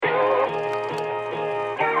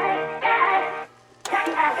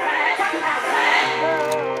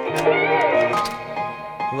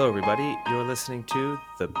everybody. You're listening to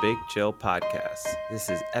the Big Chill Podcast.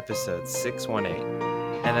 This is episode 618,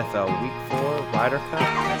 NFL Week 4, Ryder Cup,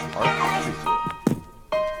 and Park Preview.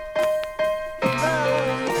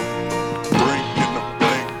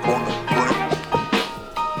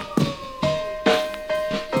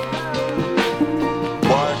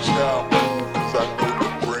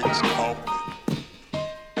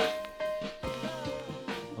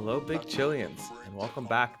 Hello, Big Chillians, and welcome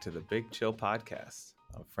back to the Big Chill Podcast.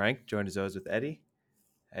 I'm Frank, joined as always with Eddie.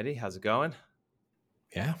 Eddie, how's it going?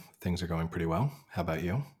 Yeah, things are going pretty well. How about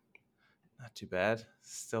you? Not too bad.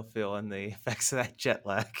 Still feeling the effects of that jet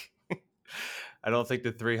lag. I don't think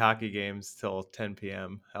the 3 hockey games till 10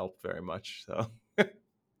 p.m. helped very much. So,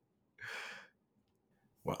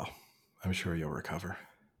 Well, I'm sure you'll recover.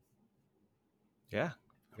 Yeah,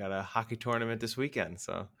 we got a hockey tournament this weekend,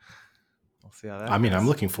 so we'll see how that goes. I'm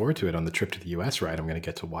looking forward to it. On the trip to the U.S., right? I'm going to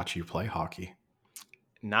get to watch you play hockey.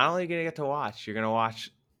 Not only are you going to get to watch, you're going to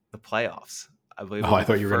watch the playoffs. I believe. I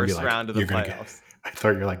thought you were going to be like, round of the playoffs. I thought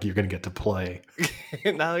you're going to get to play. Not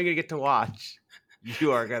only are you going to get to watch,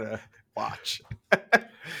 you are going to watch.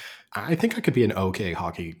 I think I could be an okay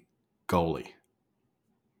hockey goalie.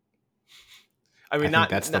 I mean,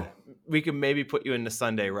 we could maybe put you in the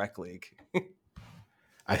Sunday rec league.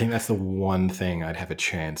 I think that's the one thing I'd have a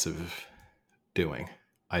chance of doing.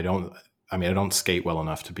 I don't skate well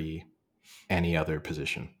enough to be any other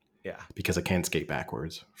position. Yeah. Because I can't skate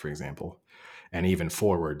backwards, for example. And even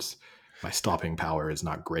forwards, my stopping power is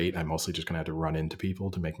not great. I'm mostly just going to have to run into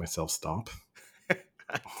people to make myself stop.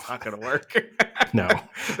 It's not going to work. No.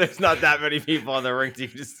 There's not that many people on the rink. You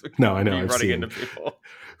just no, I know. I've running into people.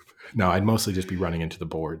 No, I'd mostly just be running into the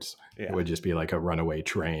boards. Yeah. It would just be like a runaway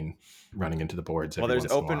train running into the boards. Well, there's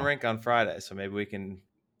open rink on Friday, so maybe we can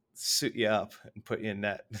suit you up and put you in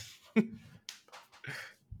net.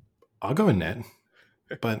 I'll go in net.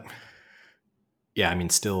 But yeah, I mean,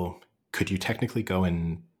 still, could you technically go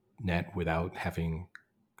in net without having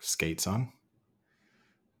skates on?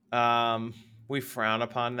 We frown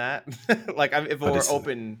upon that. Like if it were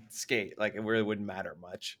open skate, like it really wouldn't matter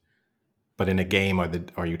much. But in a game,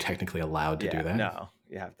 are you technically allowed to do that? No,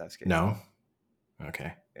 you have to have skates. No?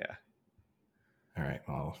 Okay. Yeah. All right.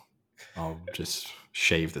 Well, I'll just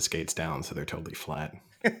shave the skates down so they're totally flat.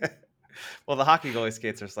 Well, the hockey goalie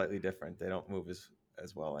skates are slightly different. They don't move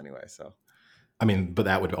as well anyway. So, I mean, but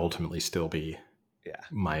that would ultimately still be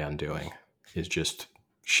my undoing, is just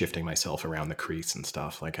shifting myself around the crease and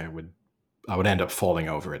stuff. Like I would end up falling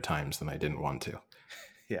over at times than I didn't want to.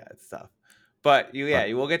 Yeah, it's tough. But you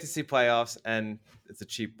will get to see playoffs, and it's a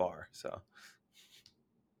cheap bar. So,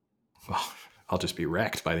 well, I'll just be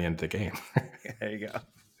wrecked by the end of the game. There you go.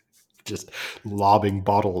 Just lobbing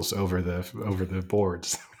bottles over the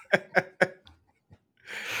boards.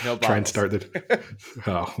 No bottles. Try and start the.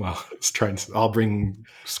 Oh well, I'll bring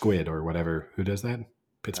squid or whatever. Who does that?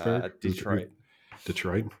 Pittsburgh, Detroit.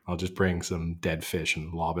 Detroit. I'll just bring some dead fish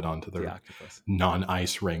and lob it onto the octopus.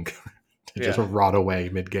 Non-ice rink. Just rot away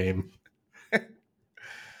mid-game.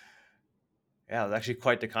 Yeah, it was actually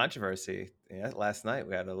quite the controversy. Yeah, last night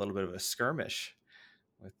we had a little bit of a skirmish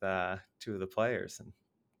with 2 of the players and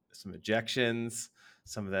some ejections,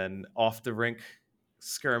 some then off the rink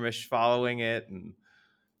skirmish following it, and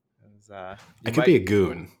it was. I could be a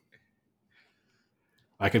goon.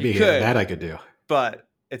 I could be that. I could do, but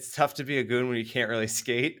it's tough to be a goon when you can't really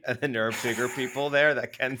skate, and then there are bigger people there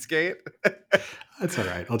that can skate. That's all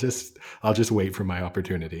right. I'll just wait for my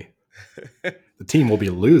opportunity. The team will be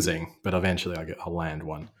losing, but eventually I'll land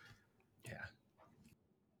one. Yeah.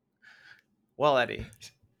 Well, Eddie,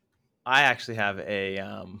 I actually have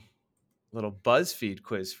a little BuzzFeed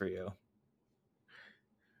quiz for you.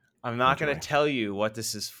 I'm not going to tell you what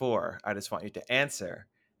this is for. I just want you to answer,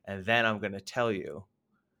 and then I'm going to tell you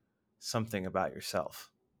something about yourself.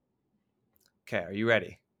 Okay, are you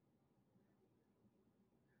ready?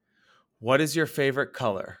 What is your favorite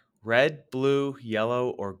color? Red, blue,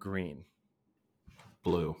 yellow, or green?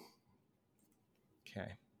 Blue.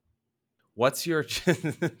 Okay. What's your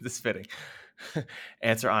this fitting?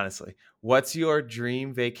 Answer honestly. What's your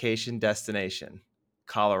dream vacation destination?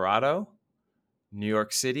 Colorado, New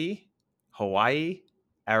York City, Hawaii,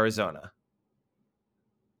 Arizona.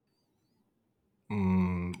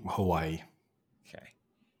 Hawaii. Okay.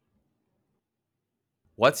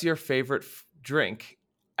 What's your favorite drink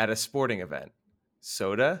at a sporting event?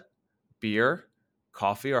 Soda, beer,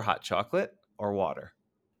 coffee or hot chocolate, or water?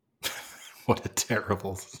 What a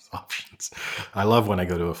terrible options. I love when I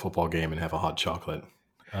go to a football game and have a hot chocolate.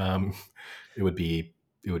 It would be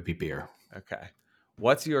beer. Okay.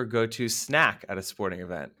 What's your go-to snack at a sporting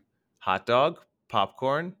event? Hot dog,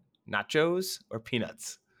 popcorn, nachos, or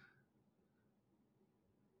peanuts?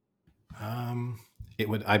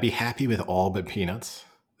 I'd be happy with all but peanuts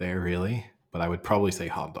there, really, but I would probably say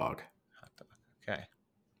hot dog. Hot dog. Okay.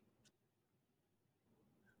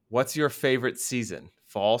 What's your favorite season?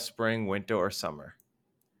 Fall, spring, winter, or summer?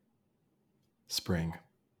 Spring.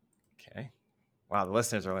 Okay. Wow, the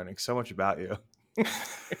listeners are learning so much about you. Are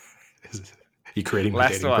you creating my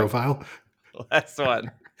Last dating one. profile? Last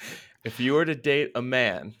one. If you were to date a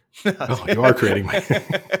man. Oh, you are creating my...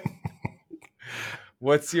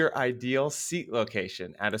 What's your ideal seat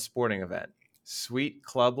location at a sporting event? Suite,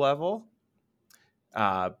 club level,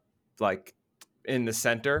 like in the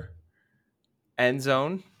center, end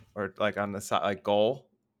zone, or like on the side, like goal,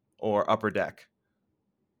 or upper deck?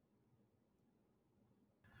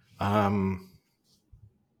 Of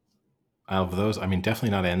those, I mean,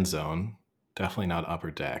 definitely not end zone, definitely not upper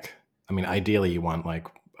deck. I mean, ideally you want like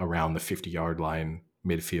around the 50-yard line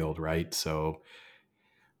midfield, right? So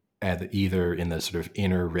either in the sort of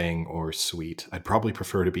inner ring or suite. I'd probably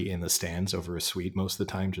prefer to be in the stands over a suite most of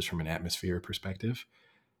the time, just from an atmosphere perspective.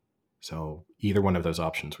 So either one of those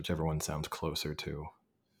options, whichever one sounds closer to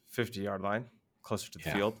 50-yard line, closer to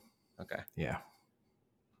the field. Okay. Yeah.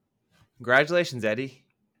 Congratulations, Eddie.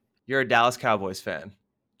 You're a Dallas Cowboys fan.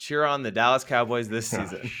 Cheer on the Dallas Cowboys this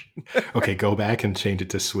season. Okay, go back and change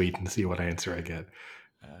it to suite and see what answer I get.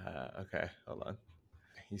 Okay, hold on.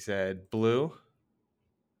 He said blue,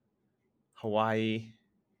 Hawaii,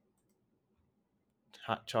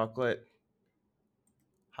 hot chocolate,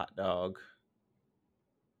 hot dog,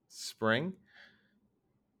 spring,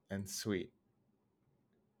 and sweet.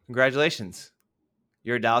 Congratulations.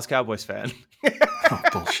 You're a Dallas Cowboys fan. Oh,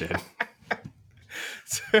 bullshit.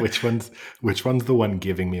 Which one's the one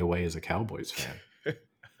giving me away as a Cowboys fan?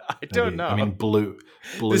 I don't know. I mean, blue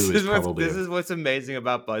is probably... This is what's amazing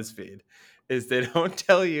about BuzzFeed is they don't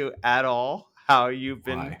tell you at all how you've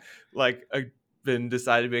been been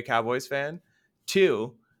decided to be a Cowboys fan.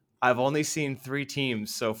 2, I've only seen 3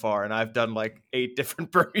 teams so far, and I've done like 8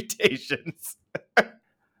 different permutations.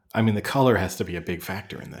 I mean, the color has to be a big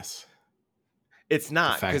factor in this. It's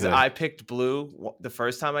not, because I picked blue the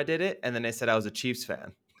first time I did it, and then they said I was a Chiefs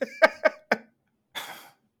fan.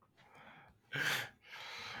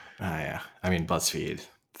 Yeah. I mean, BuzzFeed.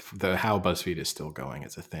 How BuzzFeed is still going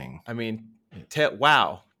is a thing. I mean,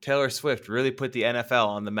 wow. Taylor Swift really put the NFL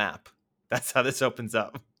on the map. That's how this opens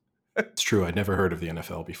up. It's true. I'd never heard of the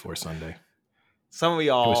NFL before Sunday. Some of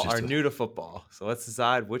y'all are new to football, so let's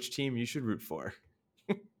decide which team you should root for.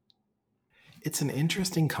 It's an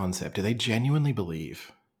interesting concept. Do they genuinely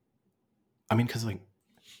believe? I mean, because like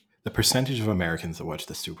the percentage of Americans that watch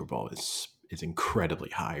the Super Bowl is incredibly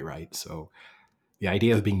high, right? So the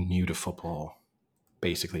idea of being new to football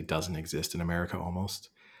basically doesn't exist in America almost.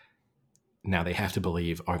 Now they have to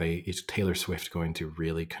believe, is Taylor Swift going to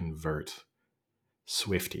really convert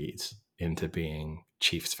Swifties into being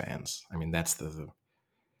Chiefs fans? I mean, that's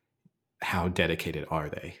how dedicated are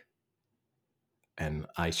they? And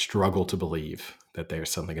I struggle to believe that they're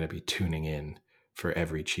suddenly going to be tuning in for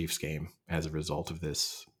every Chiefs game as a result of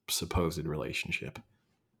this supposed relationship.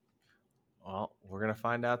 Well, we're going to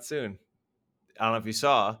find out soon. I don't know if you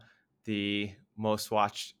saw the most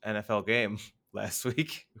watched NFL game last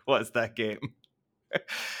week was that game.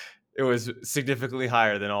 It was significantly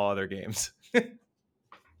higher than all other games.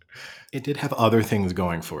 It did have other things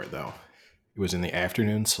going for it, though. It was in the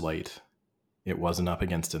afternoon slate. It wasn't up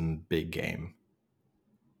against a big game.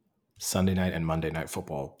 Sunday night and Monday night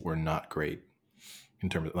football were not great in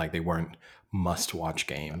terms of, like, they weren't must-watch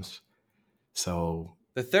games. So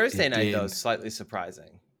the Thursday night, though, is slightly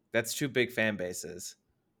surprising. That's 2 big fan bases.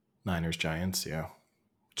 Niners, Giants, yeah.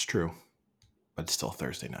 It's true. But it's still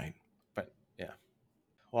Thursday night. But, yeah.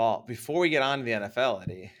 Well, before we get on to the NFL,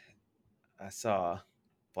 Eddie, I saw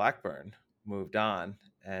Blackburn moved on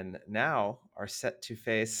and now are set to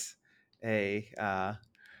face a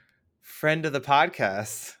friend of the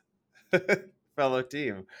podcast, fellow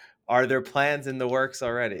team. Are there plans in the works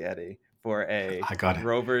already, Eddie, for a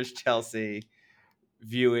Rovers Chelsea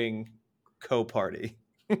viewing co-party?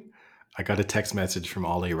 I got a text message from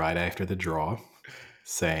Ollie right after the draw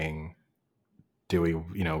saying,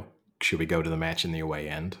 should we go to the match in the away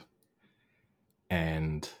end?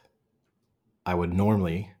 And I would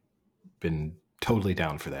normally been totally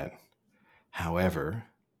down for that. However,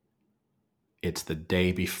 it's the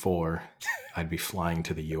day before I'd be flying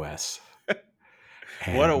to the US.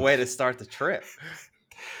 What a way to start the trip.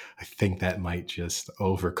 I think that might just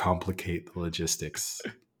overcomplicate the logistics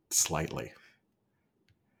slightly.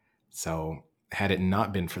 So had it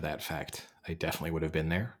not been for that fact, I definitely would have been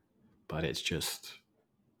there. But it's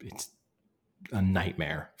a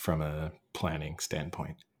nightmare from a planning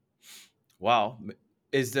standpoint. Wow.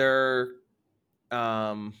 Is there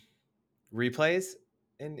replays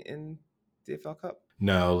in the FL Cup?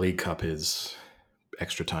 No, League Cup is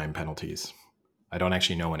extra time penalties. I don't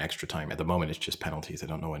actually know when extra time. At the moment, it's just penalties. I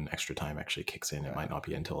don't know when extra time actually kicks in. It might not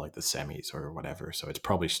be until like the semis or whatever. So it's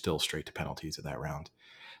probably still straight to penalties at that round.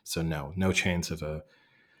 So no chance of a.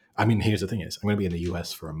 I mean, here's the thing: is I'm going to be in the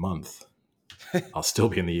U.S. for a month. I'll still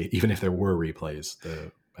be in the even if there were replays.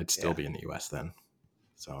 I'd still be in the U.S. then.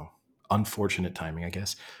 So unfortunate timing, I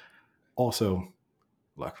guess. Also,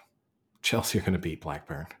 look, Chelsea are going to beat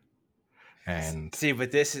Blackburn. And see,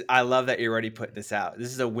 but I love that you already put this out.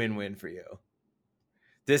 This is a win-win for you.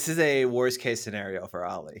 This is a worst case scenario for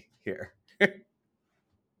Ollie here.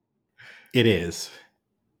 it is.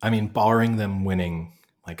 I mean, barring them winning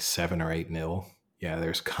like 7 or 8-0, yeah,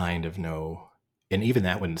 there's kind of no, and even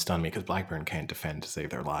that wouldn't stun me because Blackburn can't defend to save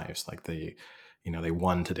their lives. Like they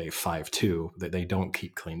won today 5-2. They don't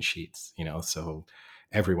keep clean sheets, so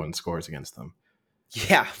everyone scores against them.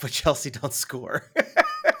 Yeah, but Chelsea don't score.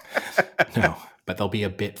 No, but they'll be a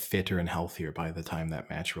bit fitter and healthier by the time that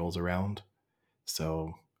match rolls around.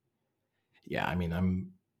 So, yeah, I mean,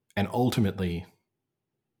 and ultimately,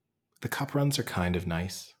 the cup runs are kind of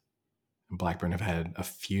nice. And Blackburn have had a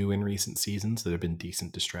few in recent seasons that have been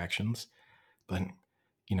decent distractions. But,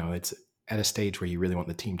 it's at a stage where you really want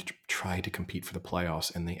the team to try to compete for the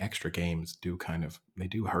playoffs, and the extra games do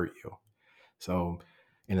hurt you. So,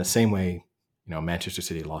 in the same way, Manchester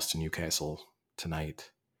City lost to Newcastle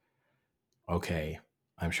tonight. Okay,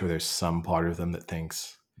 I'm sure there's some part of them that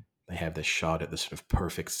thinks they have this shot at this sort of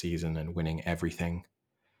perfect season and winning everything.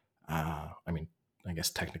 I mean, I guess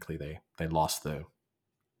technically they lost the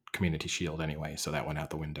Community Shield anyway, so that went out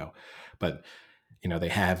the window. But, they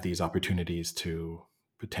have these opportunities to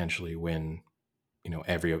potentially win,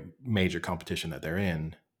 every major competition that they're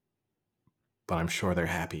in. But I'm sure they're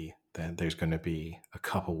happy that there's going to be a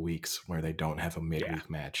couple weeks where they don't have a midweek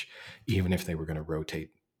match, even if they were going to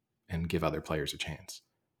rotate and give other players a chance.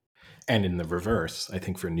 And in the reverse, I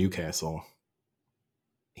think for Newcastle,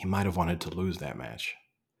 he might have wanted to lose that match.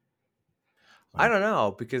 I don't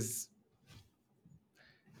know, because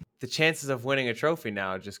the chances of winning a trophy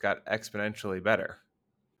now just got exponentially better.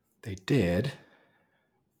 They did,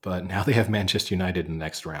 but now they have Manchester United in the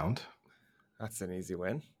next round. That's an easy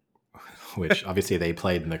win. Which obviously they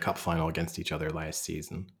played in the cup final against each other last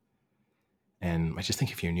season. And I just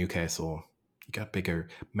think if you're Newcastle, you got bigger.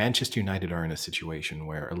 Manchester United are in a situation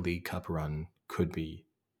where a League Cup run could be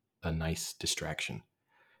a nice distraction,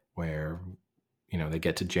 where they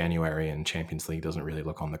get to January and Champions League doesn't really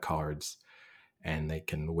look on the cards, and they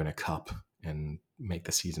can win a cup and make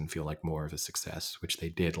the season feel like more of a success, which they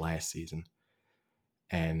did last season.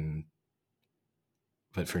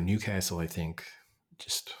 But for Newcastle, I think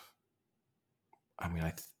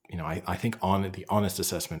I think on the honest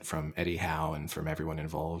assessment from Eddie Howe and from everyone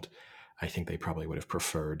involved, I think they probably would have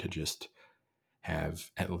preferred to just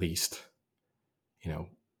have at least,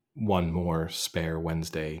 one more spare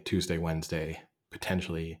Tuesday, Wednesday,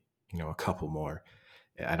 potentially, a couple more.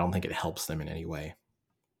 I don't think it helps them in any way.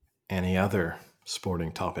 Any other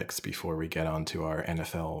sporting topics before we get on to our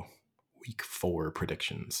NFL Week 4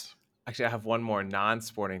 predictions? Actually, I have one more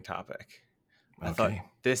non-sporting topic. I thought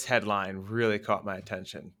this headline really caught my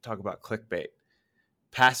attention. Talk about clickbait.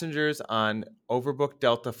 Passengers on overbooked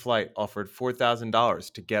Delta flight offered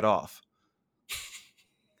 $4,000 to get off.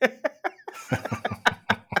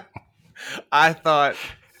 I thought,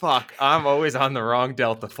 fuck, I'm always on the wrong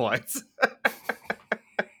Delta flights.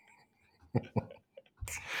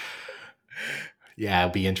 Yeah,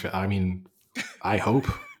 it'll be interesting. I mean, I hope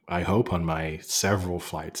on my several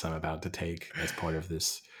flights I'm about to take as part of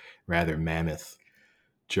this rather mammoth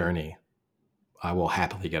journey, I will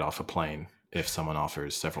happily get off a plane if someone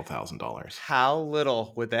offers several $1,000s. How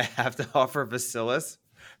little would they have to offer Vasilis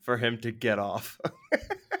for him to get off?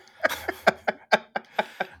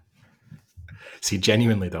 See,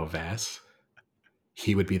 genuinely though, Vass,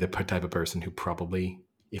 he would be the type of person who probably,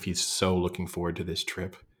 if he's so looking forward to this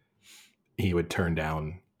trip, he would turn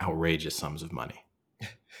down outrageous sums of money.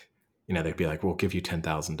 They'd be like, we'll give you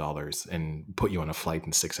 $10,000 and put you on a flight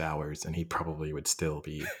in 6 hours. And he probably would still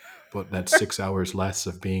be, but that's 6 hours less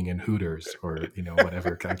of being in Hooters or,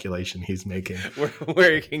 whatever calculation he's making.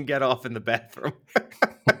 Where you can get off in the bathroom.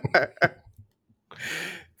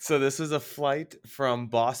 So this was a flight from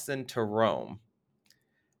Boston to Rome.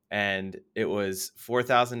 And it was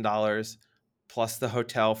 $4,000 plus the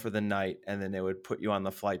hotel for the night. And then they would put you on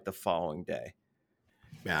the flight the following day.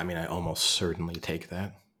 Yeah, I mean, I almost certainly take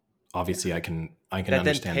that. Obviously, I can that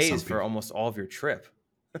understand then pays some people for almost all of your trip.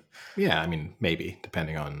 Yeah, I mean, maybe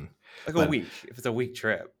depending on a week, if it's a week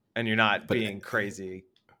trip. and you're not But being crazy.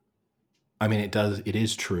 I mean, it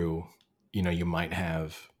is true. You might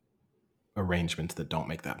have arrangements that don't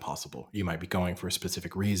make that possible. You might be going for a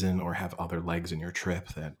specific reason or have other legs in your trip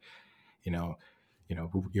that, you know,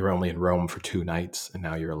 you're only in Rome for 2 nights and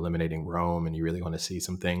now you're eliminating Rome and you really want to see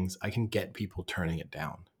some things. I can get people turning it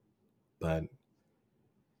down, but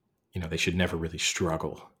they should never really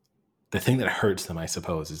struggle. The thing that hurts them, I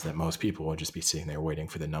suppose, is that most people will just be sitting there waiting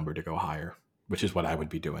for the number to go higher, which is what I would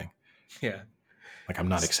be doing. Yeah. Like, I'm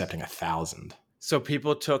not accepting 1,000. So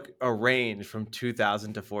people took a range from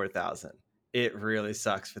 2,000 to 4,000. It really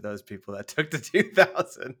sucks for those people that took the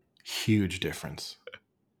 2,000. Huge difference.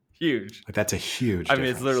 Huge. Like, that's a huge I mean,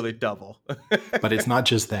 difference. it's literally double. But it's not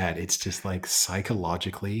just that. It's just like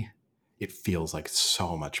psychologically, it feels like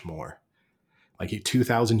so much more. Like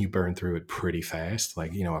 2,000, you burn through it pretty fast.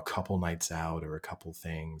 Like, a couple nights out or a couple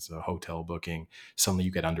things, a hotel booking, suddenly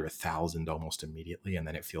you get under 1,000 almost immediately. And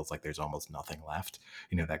then it feels like there's almost nothing left.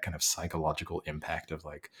 That kind of psychological impact of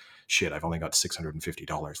like, shit, I've only got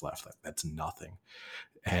 $650 left. That's nothing.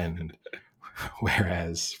 And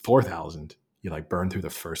whereas 4,000, you like burn through the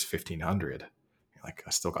first 1,500. You're like, I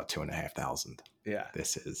still got 2,500. Yeah.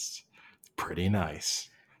 This is pretty nice.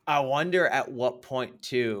 I wonder at what point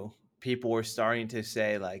too, people were starting to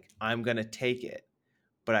say like, I'm going to take it,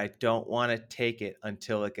 but I don't want to take it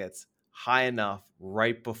until it gets high enough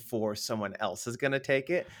right before someone else is going to take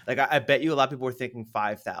it. Like, I bet you a lot of people were thinking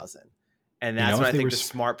 5,000. And that's when I think the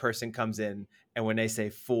smart person comes in. And when they say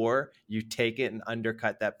 4, you take it and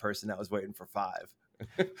undercut that person that was waiting for 5.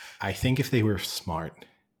 I think if they were smart,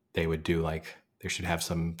 they would do like, there should have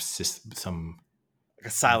some like a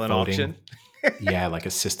silent voting auction. Yeah, like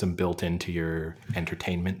a system built into your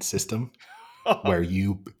entertainment system where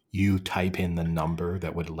you type in the number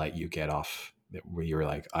that would let you get off, where you're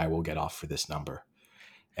like, I will get off for this number.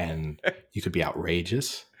 And you could be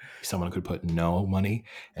outrageous. Someone could put no money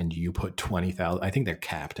and you put 20,000. I think they're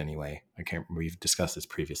capped anyway. We've discussed this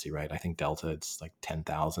previously, right? I think Delta, it's like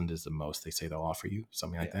 10,000 is the most they say they'll offer you,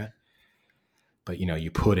 something like that. But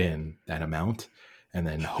you put in that amount and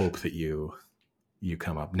then hope that you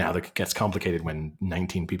come up. Now it gets complicated when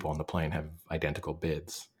 19 people on the plane have identical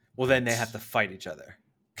bids. Well, then they have to fight each other.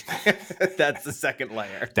 That's the second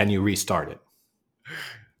layer. Then you restart it.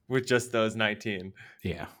 With just those 19.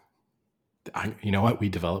 Yeah. You know what? We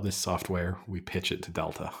develop this software. We pitch it to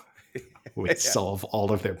Delta. We solve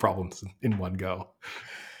all of their problems in one go.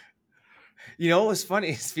 What was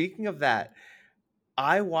funny? Speaking of that,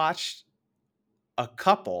 I watched a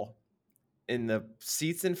couple in the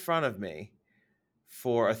seats in front of me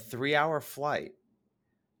for a 3-hour flight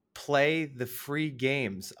play the free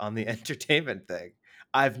games on the entertainment thing.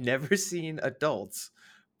 I've never seen adults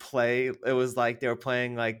play. It was like they were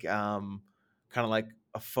playing like kind of like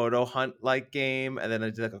a photo hunt like game, and then I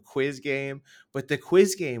did like a quiz game, but the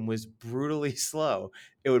quiz game was brutally slow.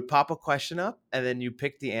 It would pop a question up and then you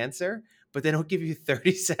pick the answer, but then it'll give you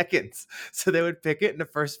 30 seconds. So they would pick it in the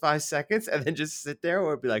first 5 seconds and then just sit there,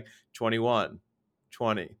 or it'd be like 21,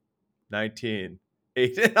 20, 19,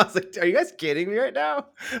 8. And I was like, are you guys kidding me right now?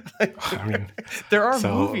 Like, I mean, there are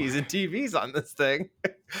movies and TVs on this thing.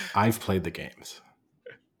 I've played the games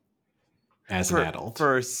as an adult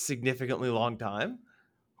for a significantly long time.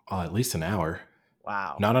 At least an hour.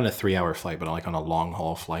 Wow. Not on a 3-hour flight, but like on a long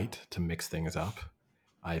haul flight to mix things up.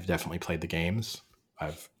 I've definitely played the games.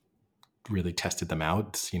 I've really tested them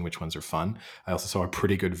out, seen which ones are fun. I also saw a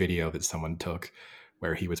pretty good video that someone took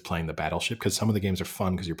where he was playing the Battleship, because some of the games are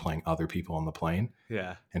fun because you're playing other people on the plane.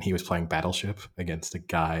 Yeah. And he was playing Battleship against a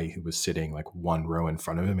guy who was sitting like one row in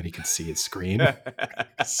front of him and he could see his screen.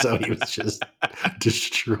 So he was just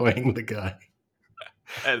destroying the guy.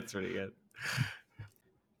 That's pretty good.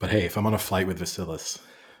 But hey, if I'm on a flight with Vasilis,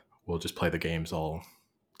 we'll just play the games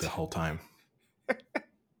the whole time.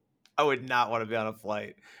 I would not want to be on a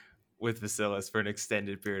flight with Vasilis for an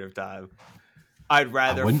extended period of time. I'd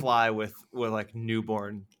rather fly with like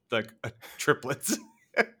newborn, like triplets.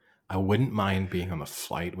 I wouldn't mind being on the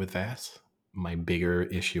flight with Vas. My bigger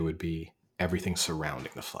issue would be everything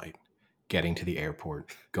surrounding the flight. Getting to the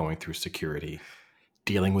airport, going through security,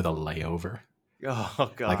 dealing with a layover.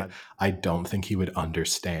 Oh, God. Like, I don't think he would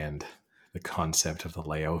understand the concept of the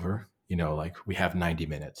layover. Like, we have 90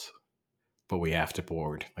 minutes, but we have to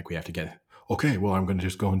board. Like, we have to get, okay, well, I'm going to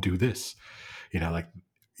just go and do this. Like,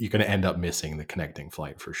 you're going to end up missing the connecting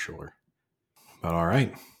flight for sure. But all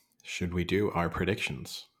right, should we do our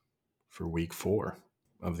predictions for week 4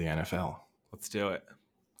 of the NFL? Let's do it.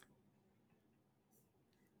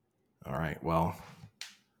 All right, well,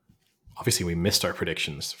 obviously we missed our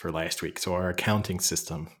predictions for last week, so our accounting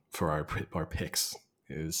system for our picks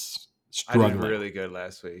is I did Struggling. really good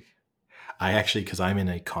last week. I actually, because I'm in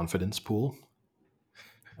a confidence pool,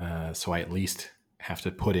 so I at least have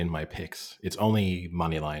to put in my picks. It's only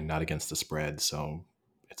money line, not against the spread, so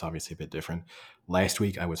it's obviously a bit different. Last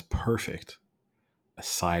week I was perfect,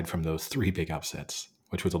 aside from those three big upsets,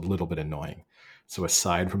 which was a little bit annoying. So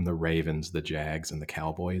aside from the Ravens, the Jags, and the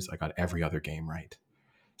Cowboys, I got every other game right.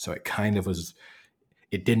 So it kind of was.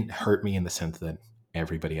 It didn't hurt me in the sense that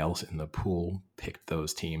everybody else in the pool picked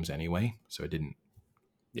those teams anyway. So it didn't.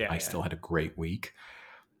 Yeah, I yeah. still had a great week,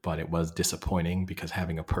 but it was disappointing because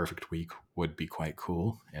having a perfect week would be quite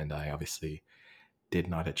cool, and I obviously did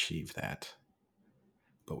not achieve that.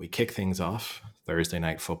 But we kick things off Thursday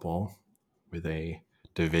night football with a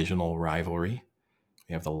divisional rivalry.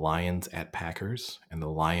 We have the Lions at Packers, and the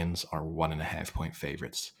Lions are 1.5 point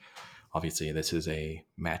favorites. Obviously, this is a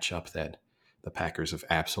matchup that the Packers have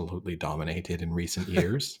absolutely dominated in recent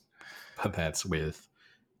years, but that's with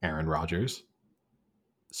Aaron Rodgers.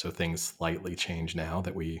 So things slightly change now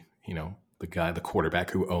that the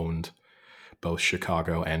quarterback who owned both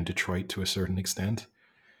Chicago and Detroit to a certain extent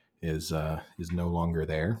is no longer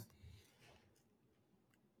there.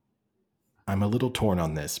 I'm a little torn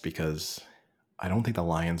on this because I don't think the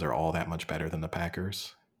Lions are all that much better than the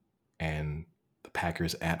Packers, and the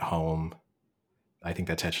Packers at home, I think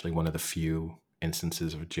that's actually one of the few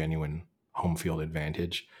instances of genuine home field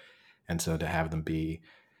advantage. And so to have them be,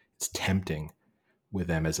 it's tempting with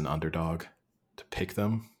them as an underdog to pick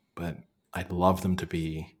them, but I'd love them to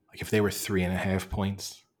be like if they were 3.5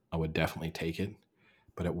 points, I would definitely take it.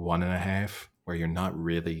 But at 1.5, where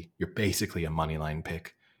you're basically a money line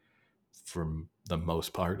pick for the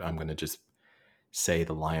most part, I'm going to just say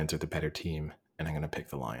the Lions are the better team, and I'm going to pick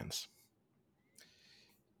the Lions.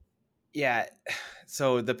 Yeah.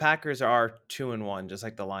 So the Packers are 2-1, just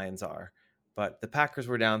like the Lions are. But the Packers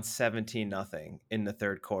were down 17-0 in the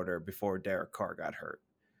third quarter before Derek Carr got hurt.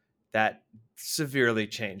 That severely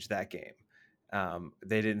changed that game.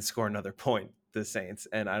 They didn't score another point, the Saints,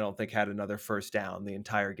 and I don't think had another first down the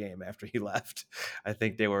entire game after he left. I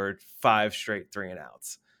think they were 5 straight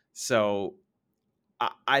 3-and-outs. So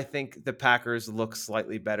I think the Packers look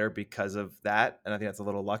slightly better because of that, and I think that's a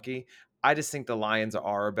little lucky. I just think the Lions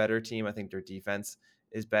are a better team. I think their defense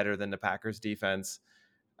is better than the Packers' defense.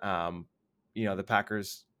 The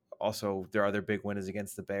Packers also, their other big win is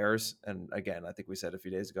against the Bears. And again, I think we said a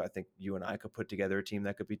few days ago, I think you and I could put together a team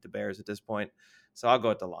that could beat the Bears at this point. So I'll go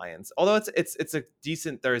with the Lions. Although it's a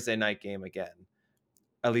decent Thursday night game again,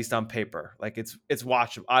 at least on paper. Like it's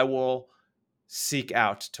watchable. I will seek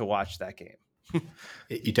out to watch that game.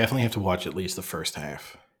 You definitely have to watch at least the first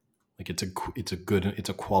half. Like it's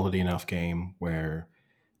a quality enough game where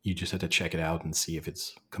you just have to check it out and see if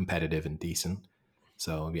it's competitive and decent.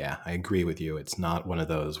 So yeah, I agree with you. It's not one of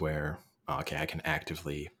those where okay, I can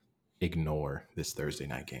actively ignore this Thursday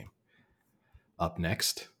night game. Up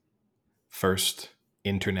next, first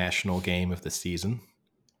international game of the season.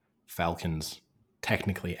 Falcons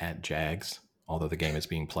technically at Jags, although the game is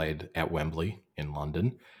being played at Wembley in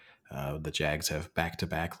London. The Jags have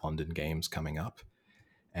back-to-back London games coming up,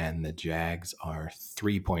 and the Jags are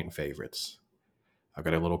 3 point favorites. I've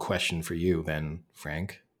got a little question for you then,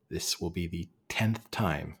 Frank. This will be the 10th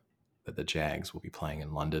time that the Jags will be playing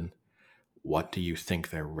in London. What do you think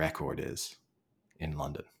their record is in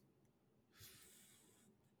London?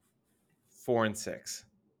 4-6.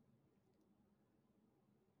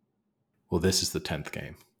 Well, this is the 10th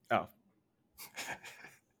game. Oh.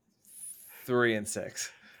 3-6.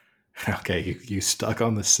 Okay, you stuck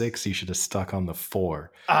on the 6. You should have stuck on the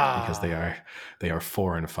 4 because they are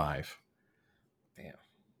 4-5. Damn.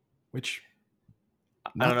 Which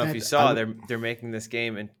I don't know if you saw they're making this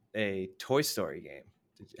game in a Toy Story game.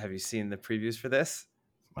 Have you seen the previews for this?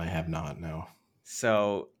 I have not. No.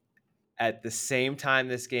 So at the same time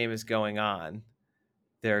this game is going on,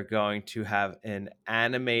 they're going to have an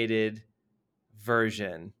animated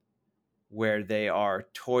version where they are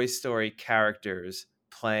Toy Story characters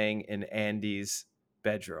playing in Andy's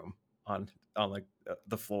bedroom on like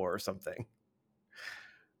the floor or something.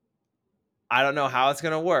 I don't know how it's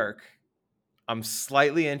going to work. I'm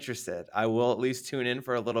slightly interested. I will at least tune in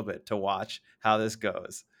for a little bit to watch how this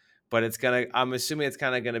goes. But I'm assuming it's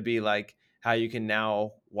kind of going to be like how you can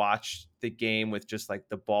now watch the game with just like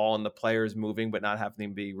the ball and the players moving, but not having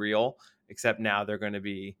them be real, except now they're going to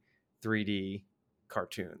be 3D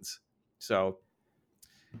cartoons. So,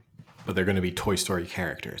 But they're going to be Toy Story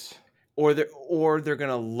characters. Or they're going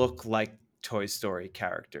to look like Toy Story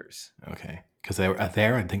characters. Okay. Because there, I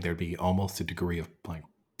think there'd be almost a degree of like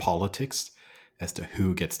politics as to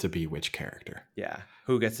who gets to be which character. Yeah.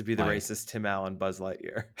 Who gets to be the Like- racist Tim Allen Buzz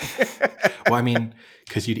Lightyear? Well, I mean,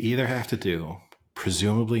 because you'd either have to do,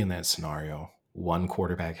 presumably in that scenario, one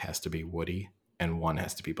quarterback has to be Woody and one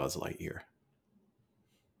has to be Buzz Lightyear.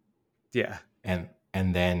 Yeah. And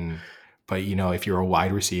then, but you know, if you're a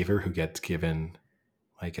wide receiver who gets given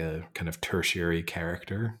like a kind of tertiary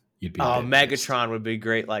character, you'd be a Oh, bit pissed. Megatron would be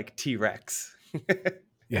great, like T-Rex.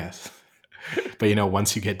 Yes. But you know,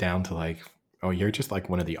 once you get down to like, oh, you're just like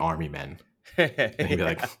one of the army men, and he'd be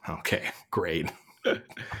like, okay, great.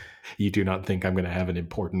 You do not think I'm going to have an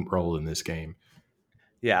important role in this game.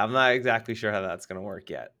 Yeah, I'm not exactly sure how that's going to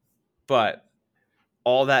work yet. But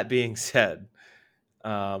all that being said,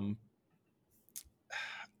 I'll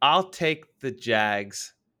take the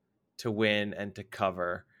Jags to win and to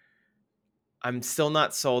cover. I'm still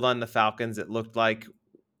not sold on the Falcons. It looked like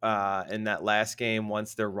in that last game,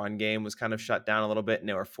 once their run game was kind of shut down a little bit and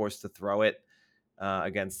they were forced to throw it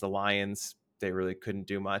against the Lions, they really couldn't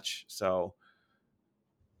do much. So,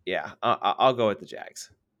 yeah, I'll go with the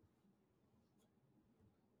Jags.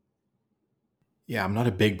 Yeah, I'm not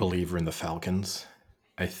a big believer in the Falcons.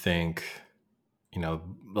 I think, you know,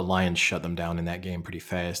 the Lions shut them down in that game pretty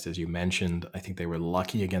fast, as you mentioned. I think they were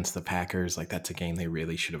lucky against the Packers. Like, that's a game they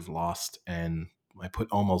really should have lost. And I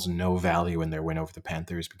put almost no value in their win over the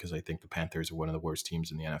Panthers because I think the Panthers are one of the worst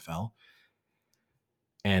teams in the NFL.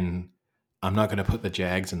 And I'm not going to put the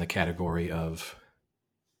Jags in the category of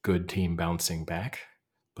good team bouncing back,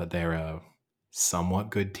 but they're a somewhat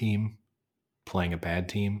good team playing a bad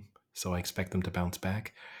team. So I expect them to bounce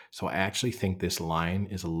back. So I actually think this line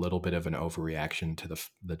is a little bit of an overreaction to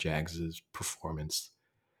the Jags' performance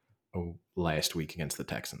last week against the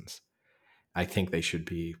Texans. I think they should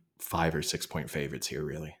be 5 or 6 point favorites here,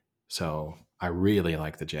 really. So I really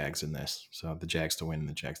like the Jags in this. So the Jags to win and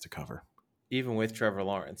the Jags to cover. Even with Trevor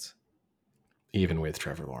Lawrence. Even with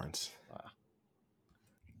Trevor Lawrence. Wow.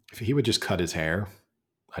 If he would just cut his hair,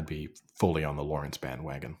 I'd be fully on the Lawrence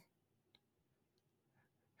bandwagon.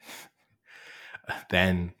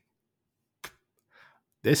 Then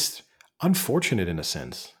this, unfortunate in a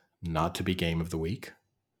sense, not to be game of the week,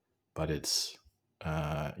 but it's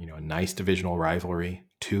a nice divisional rivalry,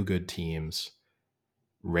 two good teams,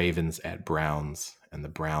 Ravens at Browns, and the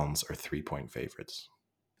Browns are 3 point favorites.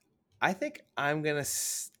 I think I'm going to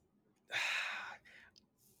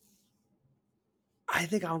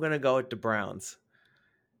go with the Browns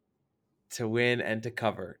to win and to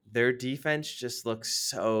cover. Their defense just looks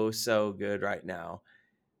so good right now.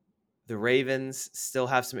 The Ravens still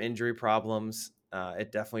have some injury problems.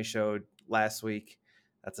 It definitely showed last week.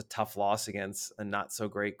 That's a tough loss against a not so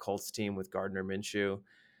great Colts team with Gardner Minshew.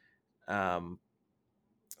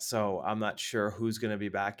 So I'm not sure who's going to be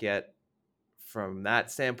back yet from that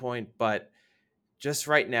standpoint, but just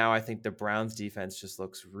right now, I think the Browns defense just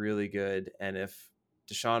looks really good. And if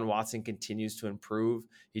Deshaun Watson continues to improve,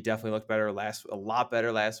 he definitely looked a lot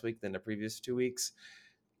better last week than the previous 2 weeks.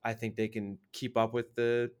 I think they can keep up with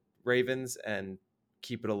the Ravens and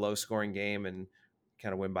keep it a low scoring game and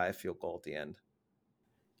kind of win by a field goal at the end.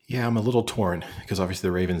 Yeah, I'm a little torn because obviously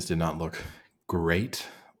the Ravens did not look great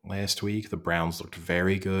last week. The Browns looked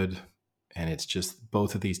very good. And it's just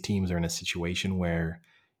both of these teams are in a situation where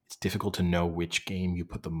it's difficult to know which game you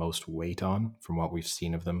put the most weight on from what we've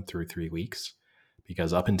seen of them through 3 weeks.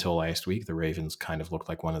 Because up until last week, the Ravens kind of looked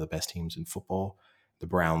like one of the best teams in football. The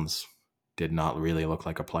Browns did not really look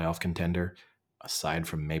like a playoff contender, aside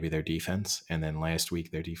from maybe their defense. And then last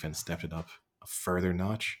week, their defense stepped it up a further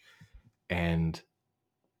notch. And,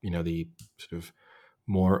 the sort of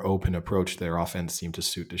more open approach to their offense seemed to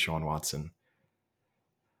suit Deshaun Watson.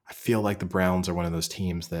 I feel like the Browns are one of those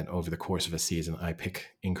teams that over the course of a season, I pick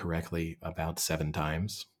incorrectly about 7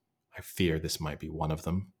 times. I fear this might be one of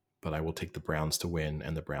them, but I will take the Browns to win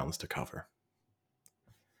and the Browns to cover.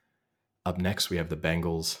 Up next, we have the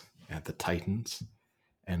Bengals at the Titans,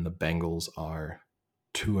 and the Bengals are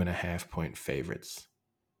 2.5 point favorites.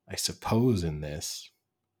 I suppose in this,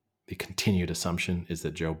 the continued assumption is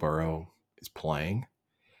that Joe Burrow is playing,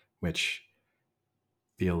 which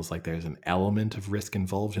feels like there's an element of risk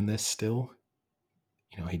involved in this still.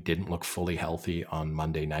 He didn't look fully healthy on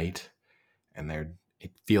Monday night, and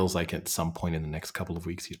it feels like at some point in the next couple of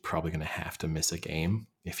weeks, he's probably going to have to miss a game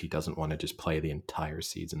if he doesn't want to just play the entire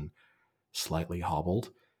season slightly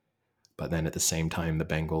hobbled. But then at the same time, the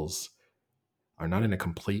Bengals are not in a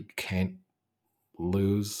complete can't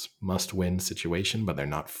lose, must win situation, but they're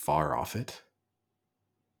not far off it.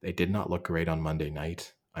 They did not look great on Monday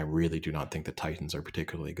night. I really do not think the Titans are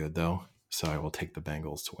particularly good, though. So I will take the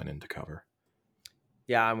Bengals to win and to cover.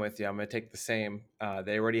 Yeah, I'm with you. I'm going to take the same.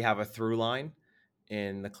 They already have a through line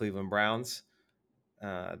in the Cleveland Browns.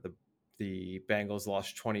 The Bengals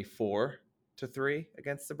lost 24-3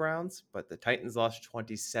 against the Browns, but the Titans lost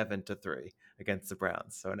 27-3 against the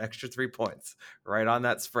Browns. So an extra 3 points right on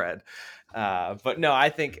that spread. But no, I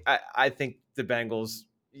think the Bengals,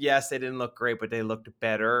 yes, they didn't look great, but they looked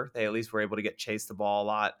better. They at least were able to get chase the ball a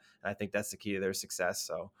lot. And I think that's the key to their success.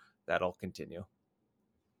 So that'll continue.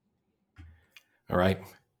 All right.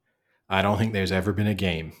 I don't think there's ever been a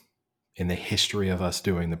game in the history of us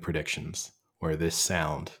doing the predictions where this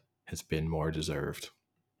sound has been more deserved.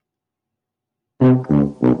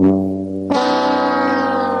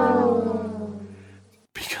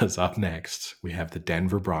 Because up next, we have the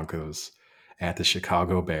Denver Broncos at the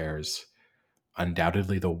Chicago Bears.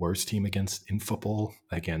 Undoubtedly the worst team in football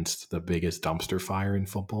against the biggest dumpster fire in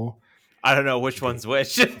football. I don't know which one's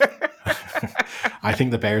which. I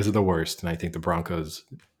think the Bears are the worst, and I think the Broncos,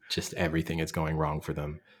 just everything is going wrong for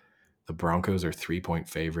them. The Broncos are 3-point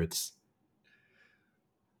favorites.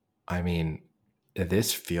 I mean,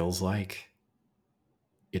 this feels like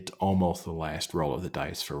it's almost the last roll of the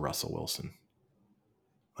dice for Russell Wilson.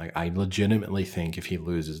 Like, I legitimately think if he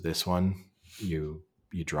loses this one, you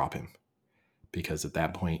drop him. Because at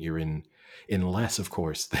that point you're unless of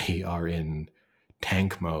course they are in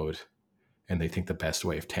tank mode and they think the best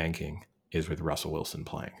way of tanking is with Russell Wilson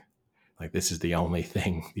playing. Like, this is the only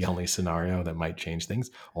scenario that might change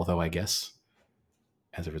things. Although I guess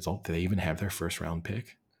as a result, do they even have their first round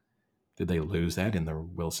pick? Did they lose that in the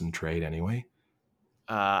Wilson trade anyway?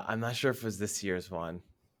 I'm not sure if it was this year's one.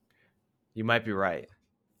 You might be right.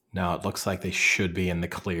 No, it looks like they should be in the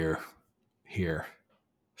clear here.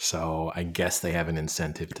 So I guess they have an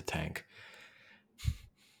incentive to tank.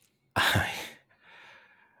 I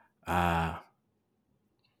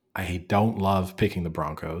don't love picking the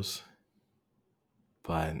Broncos,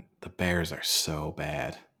 but the Bears are so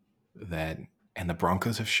bad and the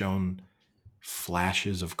Broncos have shown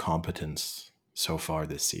flashes of competence so far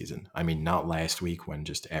this season. I mean, not last week when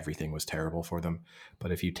just everything was terrible for them,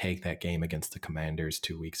 but if you take that game against the Commanders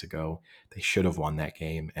 2 weeks ago, they should have won that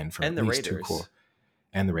game, and for And at the least Raiders.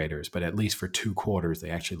 and the Raiders, but at least for 2 quarters they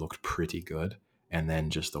actually looked pretty good, and then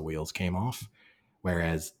just the wheels came off.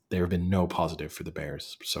 Whereas there have been no positive for the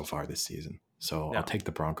Bears so far this season. So No. I'll take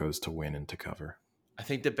the Broncos to win and to cover. I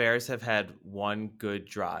think the Bears have had one good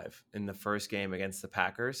drive in the first game against the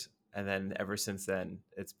Packers, and then ever since then,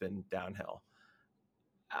 it's been downhill.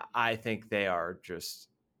 I think they are just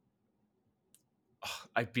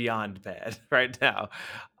beyond bad right now.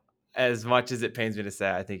 As much as it pains me to say,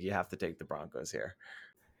 I think you have to take the Broncos here.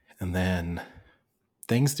 And then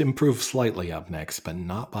things improve slightly up next, but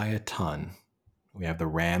not by a ton. We have the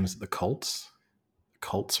Rams, the Colts. The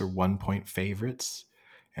Colts are 1-point favorites.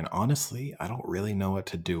 And honestly, I don't really know what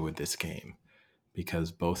to do with this game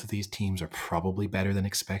because both of these teams are probably better than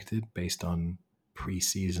expected based on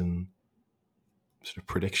preseason sort of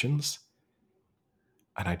predictions.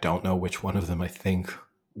 And I don't know which one of them I think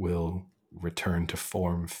will return to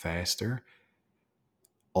form faster.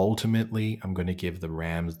 Ultimately, I'm going to give the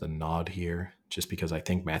Rams the nod here just because I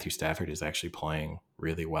think Matthew Stafford is actually playing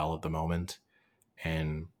really well at the moment.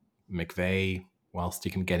 And McVay, whilst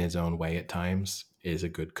he can get his own way at times, is a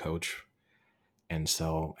good coach. And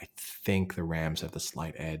so I think the Rams have the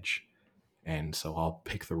slight edge. And so I'll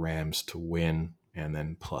pick the Rams to win and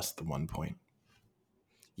then plus the 1 point.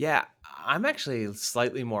 Yeah, I'm actually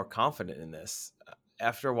slightly more confident in this.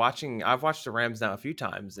 I've watched the Rams now a few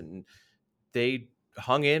times, and they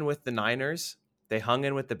hung in with the Niners. They hung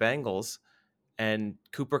in with the Bengals, and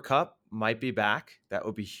Cooper Kupp might be back. That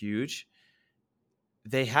would be huge.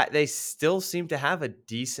 They still seem to have a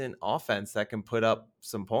decent offense that can put up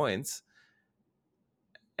some points.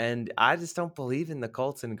 And I just don't believe in the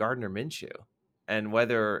Colts and Gardner Minshew and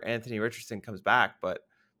whether Anthony Richardson comes back, but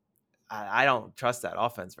I don't trust that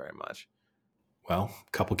offense very much. Well,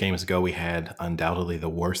 a couple games ago, we had undoubtedly the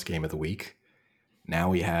worst game of the week. Now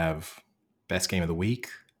we have best game of the week,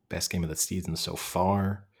 best game of the season so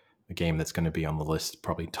far, a game that's going to be on the list,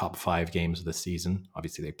 probably top 5 games of the season.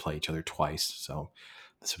 Obviously, they play each other twice, so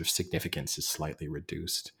the sort of significance is slightly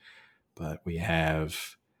reduced. But we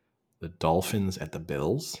have the Dolphins at the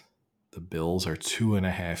Bills. The Bills are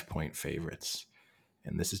 2.5-point favorites.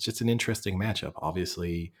 And this is just an interesting matchup.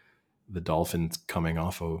 Obviously, the Dolphins coming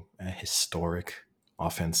off a historic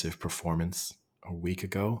offensive performance a week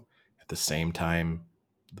ago. At the same time,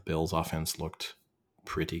 the Bills offense looked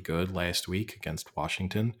pretty good last week against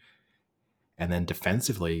Washington. And then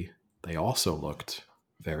defensively, they also looked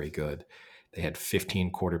very good. They had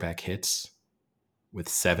 15 quarterback hits with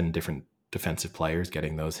 7 different defensive players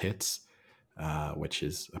getting those hits, which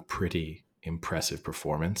is a pretty impressive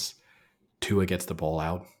performance. Tua gets the ball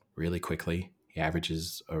out really quickly. He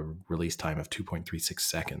averages a release time of 2.36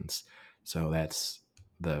 seconds. So that's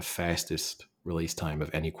the fastest release time of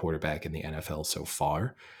any quarterback in the NFL so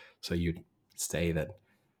far. So you'd say that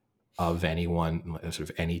of anyone, sort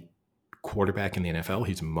of any quarterback in the NFL,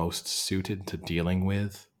 he's most suited to dealing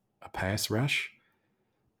with a pass rush.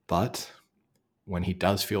 But when he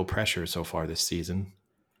does feel pressure so far this season,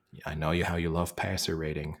 I know how you love passer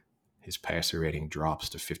rating. His passer rating drops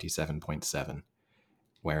to 57.7,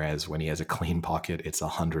 whereas when he has a clean pocket, it's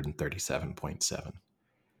 137.7.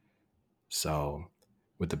 So,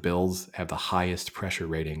 with the Bills have the highest pressure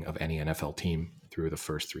rating of any NFL team through the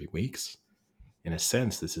first 3 weeks, in a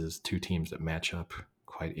sense, this is two teams that match up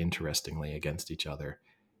quite interestingly against each other.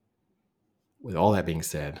 With all that being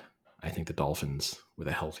said, I think the Dolphins, with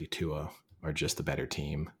a healthy Tua, are just the better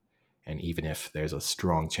team. And even if there's a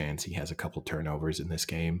strong chance he has a couple turnovers in this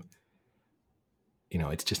game,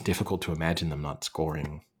 it's just difficult to imagine them not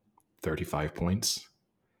scoring 35 points.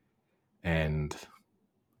 And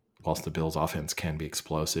whilst the Bills' offense can be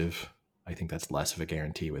explosive, I think that's less of a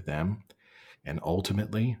guarantee with them. And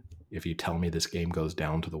ultimately, if you tell me this game goes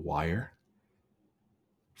down to the wire,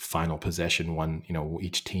 final possession,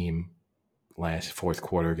 each team last fourth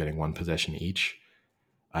quarter getting one possession each,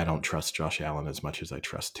 I don't trust Josh Allen as much as I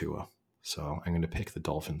trust Tua. So I'm going to pick the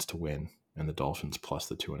Dolphins to win, and the Dolphins plus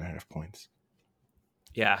the 2.5 points.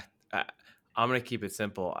 Yeah, I'm going to keep it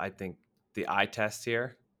simple. I think the eye test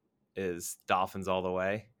here is Dolphins all the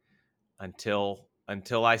way until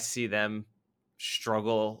I see them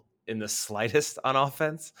struggle in the slightest on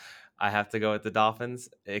offense. I have to go with the Dolphins.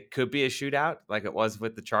 It could be a shootout like it was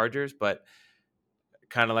with the Chargers, but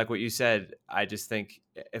kind of like what you said, I just think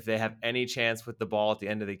if they have any chance with the ball at the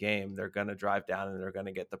end of the game, they're going to drive down and they're going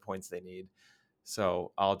to get the points they need.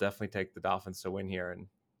 So I'll definitely take the Dolphins to win here, and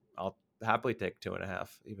I'll happily take 2.5,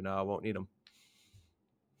 even though I won't need them.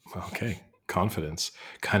 Okay, confidence,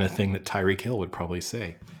 kind of thing that Tyreek Hill would probably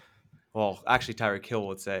say. Well, actually, Tyreek Hill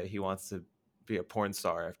would say he wants to be a porn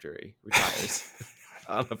star after he retires.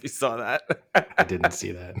 I don't know if you saw that. I didn't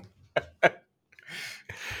see that.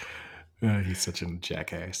 He's such a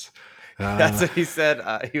jackass. That's what he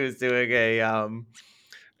said. He was doing when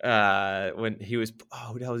he was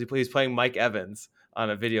who the hell was he playing? He was playing Mike Evans on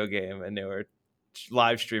a video game, and they were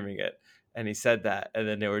live streaming it. And he said that, and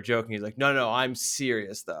then they were joking. He's like, "No, I'm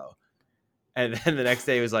serious though." And then the next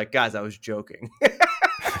day, he was like, "Guys, I was joking."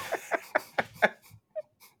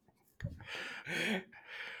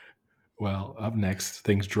 Well, up next,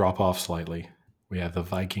 things drop off slightly. We have the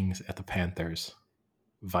Vikings at the Panthers.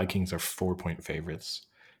 Vikings are 4-point favorites,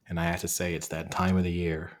 and I have to say it's that time of the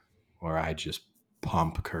year where I just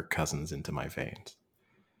pump Kirk Cousins into my veins.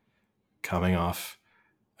 Coming off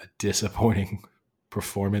a disappointing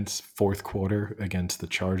performance fourth quarter against the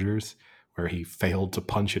Chargers, where he failed to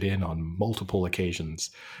punch it in on multiple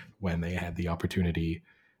occasions when they had the opportunity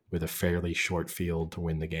with a fairly short field to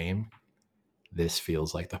win the game. This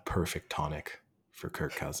feels like the perfect tonic for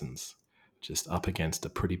Kirk Cousins. Just up against a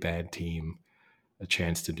pretty bad team, a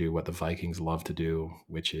chance to do what the Vikings love to do,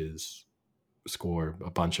 which is score a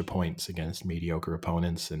bunch of points against mediocre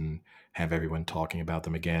opponents and have everyone talking about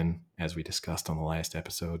them again. As we discussed on the last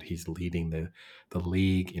episode, he's leading the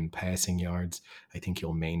league in passing yards. I think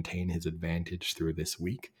he'll maintain his advantage through this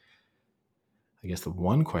week. I guess the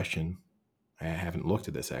one question, I haven't looked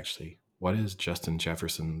at this actually, what is Justin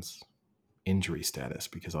Jefferson's injury status?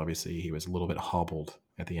 Because obviously he was a little bit hobbled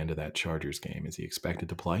at the end of that Chargers game. Is he expected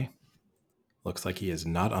to play? Looks like he is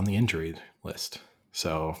not on the injury list.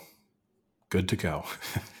 So good to go.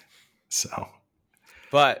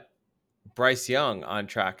 But Bryce Young on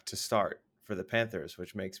track to start for the Panthers,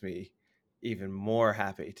 which makes me even more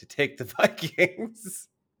happy to take the Vikings.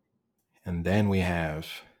 And then we have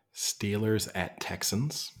Steelers at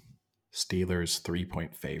Texans. Steelers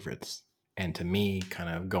 3-point favorites. And to me,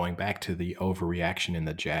 kind of going back to the overreaction in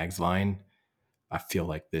the Jags line, I feel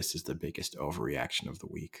like this is the biggest overreaction of the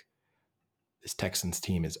week. This Texans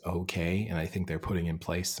team is okay, and I think they're putting in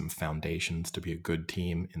place some foundations to be a good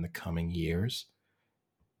team in the coming years.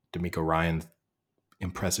 D'Amico Ryan's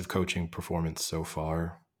impressive coaching performance so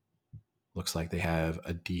far. Looks like they have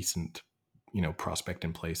a decent, prospect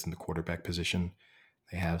in place in the quarterback position.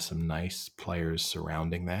 They have some nice players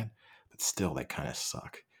surrounding that, but still they kind of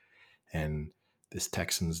suck. And this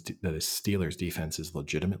Steelers defense is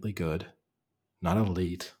legitimately good. Not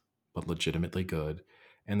elite, but legitimately good.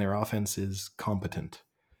 And their offense is competent.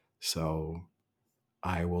 So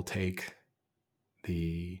I will take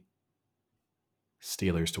the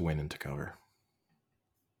Steelers to win and to cover.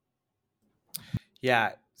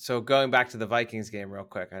 Yeah, so going back to the Vikings game real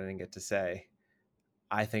quick, I didn't get to say,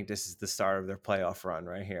 I think this is the start of their playoff run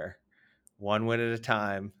right here, one win at a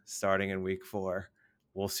time, starting in week 4,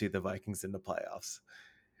 we'll see the Vikings in the playoffs.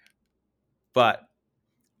 But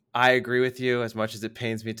I agree with you. As much as it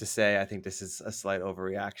pains me to say, I think this is a slight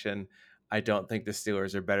overreaction. I don't think the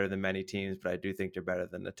Steelers are better than many teams, but I do think they're better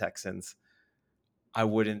than the Texans. I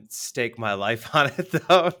wouldn't stake my life on it,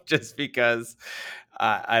 though, just because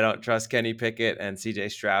I don't trust Kenny Pickett, and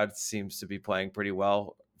CJ Stroud seems to be playing pretty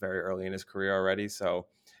well very early in his career already. So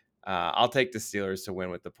I'll take the Steelers to win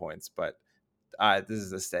with the points, but this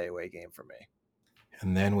is a stay away game for me.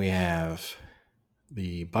 And then we have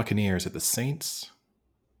the Buccaneers at the Saints,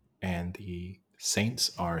 and the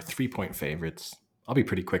Saints are 3-point favorites. I'll be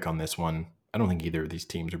pretty quick on this one. I don't think either of these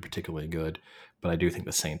teams are particularly good, but I do think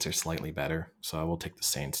the Saints are slightly better. So I will take the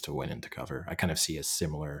Saints to win and to cover. I kind of see a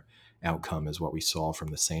similar outcome as what we saw from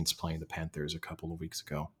the Saints playing the Panthers a couple of weeks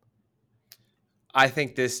ago. I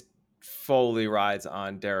think this fully rides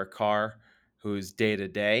on Derek Carr, who's day to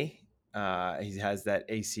day. He has that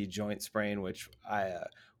AC joint sprain, which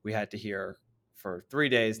we had to hear for 3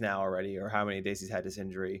 days now already, or how many days he's had this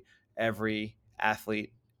injury. Every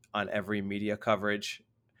athlete on every media coverage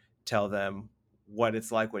tell them what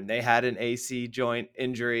it's like when they had an AC joint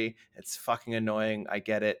injury. It's fucking annoying. I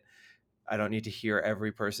get it. I don't need to hear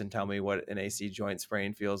every person tell me what an AC joint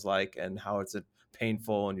sprain feels like and how it's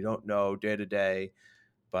painful and you don't know day to day.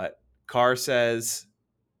 But Carr says,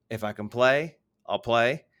 if I can play, I'll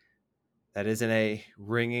play. That isn't a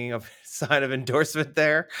ringing of sign of endorsement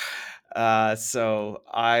there. So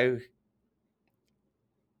I'm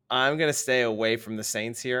going to stay away from the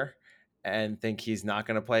Saints here and think he's not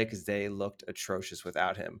going to play because they looked atrocious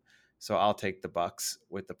without him. So I'll take the Bucs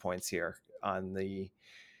with the points here on the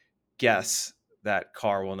guess that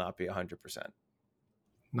Carr will not be 100%.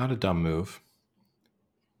 Not a dumb move.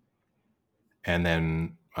 And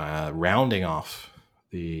then rounding off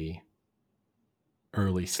the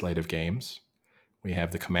early slate of games, we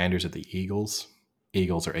have the Commanders at the Eagles.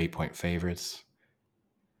 Eagles are 8-point favorites.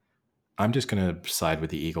 I'm just going to side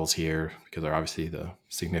with the Eagles here because they're obviously the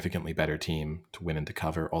significantly better team to win and to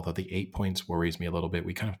cover, although the 8 points worries me a little bit.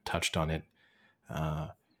 We kind of touched on it,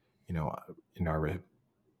 in our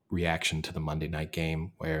reaction to the Monday night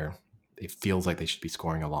game where it feels like they should be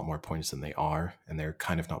scoring a lot more points than they are, and they're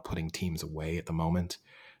kind of not putting teams away at the moment.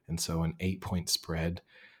 And so an 8-point spread,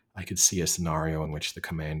 I could see a scenario in which the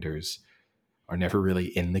Commanders are never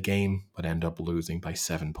really in the game, but end up losing by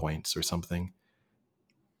 7 points or something.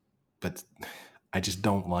 But I just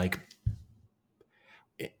don't like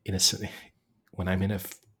when I'm in a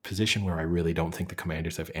position where I really don't think the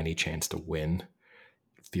Commanders have any chance to win.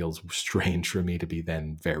 It feels strange for me to be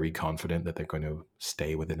then very confident that they're going to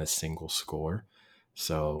stay within a single score.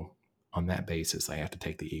 So on that basis, I have to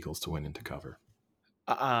take the Eagles to win and to cover.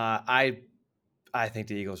 I think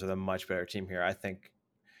the Eagles are the much better team here. I think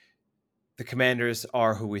the Commanders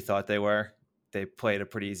are who we thought they were. They played a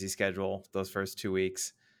pretty easy schedule those first 2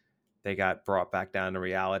 weeks. They got brought back down to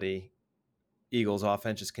reality. Eagles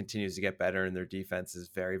offense just continues to get better, and their defense is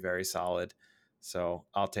very, very solid. So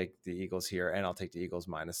I'll take the Eagles here, and I'll take the Eagles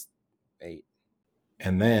 -8.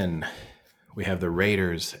 And then we have the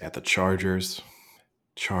Raiders at the Chargers.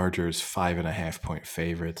 Chargers 5.5-point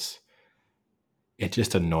favorites. It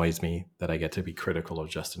just annoys me that I get to be critical of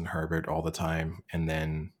Justin Herbert all the time, and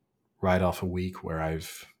then right off a week where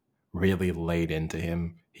I've really laid into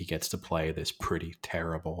him, he gets to play this pretty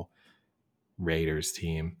terrible Raiders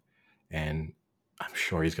team, and I'm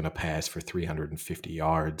sure he's going to pass for 350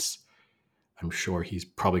 yards. I'm sure he's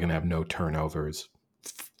probably going to have no turnovers,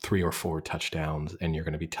 3 or 4 touchdowns, and you're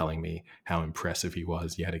going to be telling me how impressive he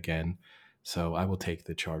was yet again. So I will take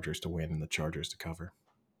the Chargers to win and the Chargers to cover.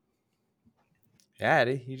 Yeah,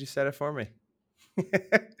 Eddie, you just said it for me.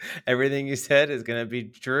 Everything you said is going to be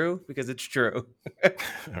true because it's true.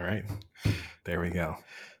 All right. There we go.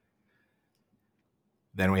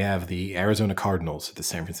 Then we have the Arizona Cardinals at the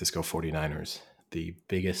San Francisco 49ers, the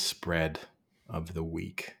biggest spread of the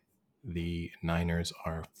week. The Niners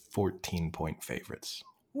are 14-point favorites.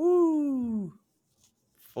 Woo!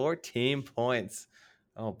 14 points.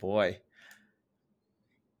 Oh, boy.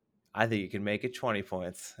 I think you can make it 20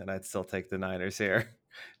 points, and I'd still take the Niners here.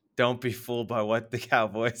 Don't be fooled by what the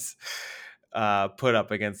Cowboys put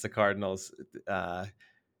up against the Cardinals. From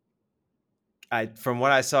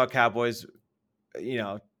what I saw, Cowboys,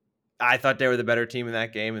 I thought they were the better team in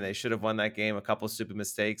that game, and they should have won that game. A couple of stupid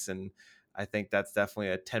mistakes, and I think that's definitely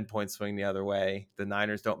a 10-point swing the other way. The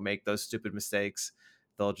Niners don't make those stupid mistakes.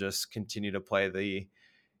 They'll just continue to play the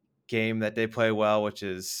game that they play well, which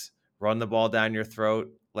is run the ball down your throat,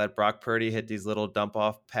 let Brock Purdy hit these little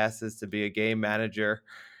dump-off passes to be a game manager,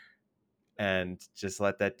 and just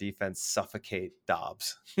let that defense suffocate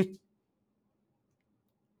Dobbs.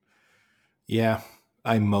 Yeah,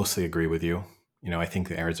 I mostly agree with you. I think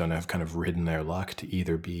the Arizona have kind of ridden their luck to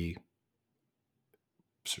either be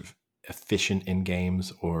sort of efficient in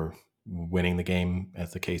games or winning the game,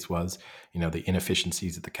 as the case was. The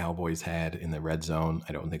inefficiencies that the Cowboys had in the red zone,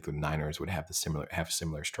 I don't think the Niners would have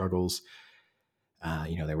similar struggles.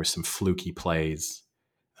 There were some fluky plays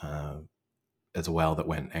uh, as well that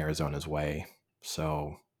went Arizona's way.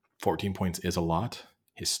 So 14 points is a lot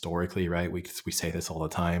historically, right? We say this all the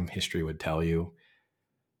time. History would tell you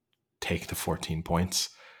take the 14 points.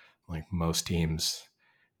 Like most teams,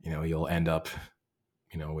 you'll end up,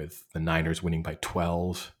 with the Niners winning by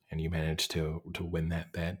 12 and you manage to win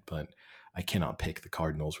that bet. But I cannot pick the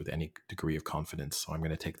Cardinals with any degree of confidence. So I'm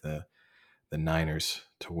going to take the Niners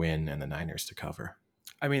to win and the Niners to cover.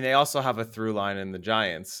 I mean, they also have a through line in the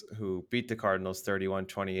Giants, who beat the Cardinals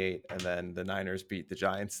 31-28, and then the Niners beat the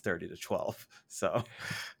Giants 30-12. So,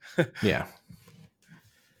 yeah.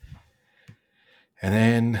 And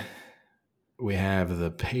then we have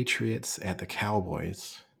the Patriots at the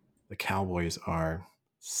Cowboys. The Cowboys are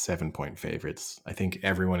 7-point favorites. I think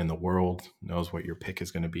everyone in the world knows what your pick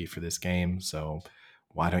is going to be for this game. So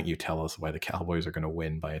why don't you tell us why the Cowboys are going to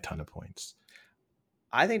win by a ton of points?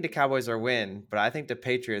 I think the Cowboys are win, but I think the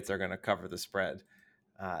Patriots are going to cover the spread.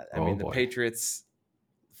 The Patriots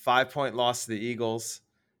 5-point loss to the Eagles,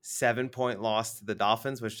 7-point loss to the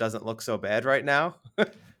Dolphins, which doesn't look so bad right now.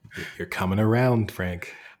 You're coming around,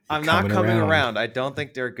 Frank. I'm not coming around. I don't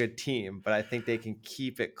think they're a good team, but I think they can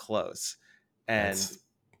keep it close.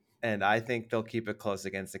 And I think they'll keep it close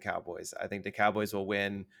against the Cowboys. I think the Cowboys will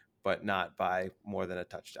win, but not by more than a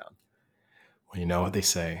touchdown. Well, you know what they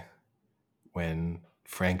say. When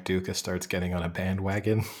Frank Duca starts getting on a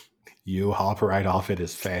bandwagon, you hop right off it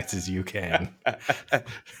as fast as you can.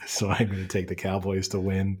 So I'm going to take the Cowboys to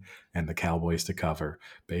win and the Cowboys to cover.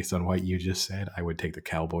 Based on what you just said, I would take the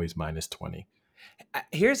Cowboys minus 20.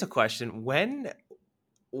 Here's a question. When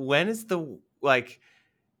is the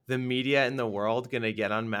media in the world going to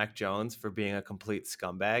get on Mac Jones for being a complete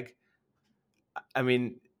scumbag? I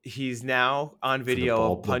mean, he's now on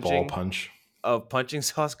video of punching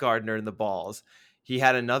Sauce Gardner in the balls. He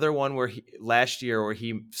had another one last year where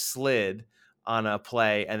he slid on a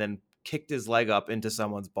play and then kicked his leg up into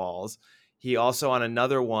someone's balls. He also, on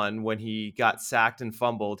another one, when he got sacked and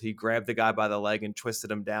fumbled, he grabbed the guy by the leg and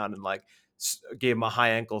twisted him down and gave him a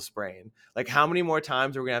high ankle sprain. How many more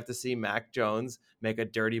times are we gonna have to see Mac Jones make a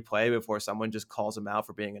dirty play before someone just calls him out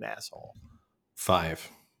for being an asshole?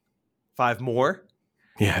 5 more?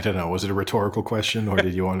 Yeah, I don't know. Was it a rhetorical question or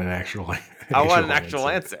did you want an actual I want an actual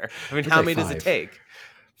answer. I mean, how many does it take?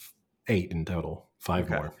 8 in total. 5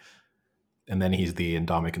 more. And then he's the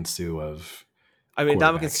Ndamukong Suh of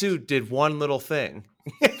Ndamukong Suh did one little thing.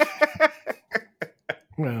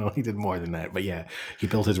 Well, he did more than that. But yeah, he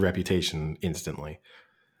built his reputation instantly.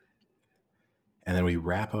 And then we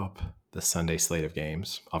wrap up the Sunday slate of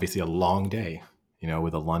games. Obviously a long day,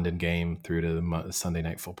 with a London game through to the Sunday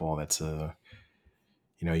Night Football. That's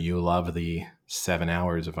you love the 7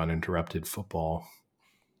 hours of uninterrupted football.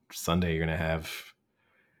 Sunday, you're going to have,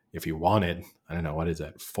 if you wanted, I don't know, what is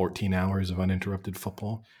that, 14 hours of uninterrupted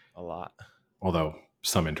football? A lot. Although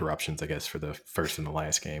some interruptions, I guess, for the first and the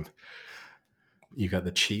last game. You got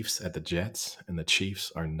the Chiefs at the Jets, and the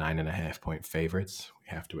Chiefs are 9.5-point favorites.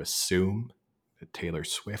 We have to assume that Taylor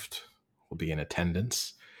Swift will be in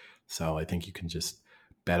attendance. So I think you can just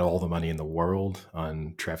bet all the money in the world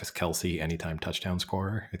on Travis Kelce anytime touchdown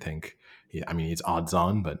scorer. I think, he's odds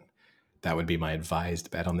on, but that would be my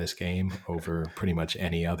advised bet on this game over pretty much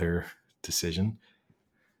any other decision.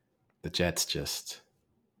 The Jets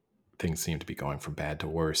things seem to be going from bad to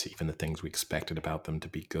worse. Even the things we expected about them to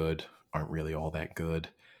be good aren't really all that good.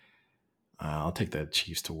 I'll take the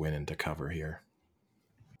Chiefs to win and to cover here.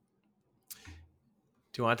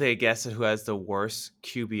 Do you want to take a guess at who has the worst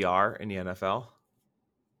QBR in the NFL?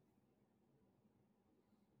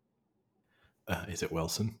 Is it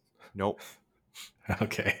Wilson? Nope.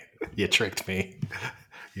 Okay. You tricked me.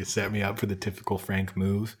 You set me up for the typical Frank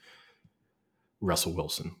move. Russell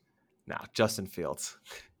Wilson. No, Justin Fields.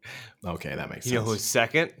 Okay, that makes sense. You know who's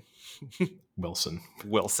second?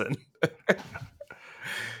 Wilson.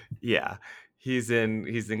 Yeah. He's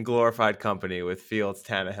in glorified company with Fields,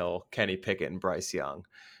 Tannehill, Kenny Pickett, and Bryce Young.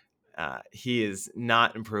 He is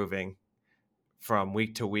not improving from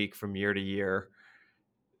week to week, from year to year.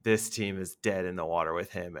 This team is dead in the water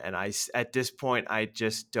with him. And at this point, I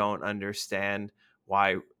just don't understand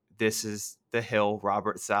why this is the hill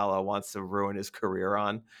Robert Saleh wants to ruin his career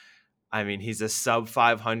on. I mean, he's a sub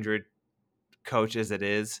 500 coach as it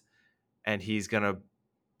is, and he's going to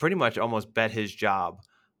pretty much almost bet his job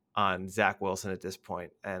on Zach Wilson at this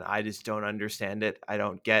point, and I just don't understand it. I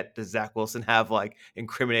don't get, does Zach Wilson have like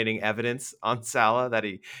incriminating evidence on Salah that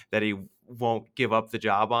he won't give up the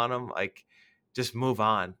job on him? Like, just move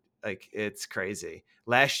on. Like, it's crazy.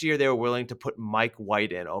 Last year they were willing to put Mike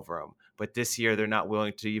White in over him, but this year they're not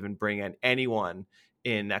willing to even bring in anyone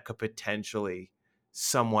in that could potentially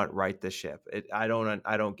somewhat right the ship. I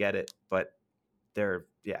don't get it, but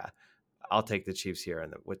I'll take the Chiefs here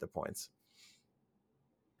with the points.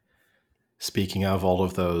 Speaking of all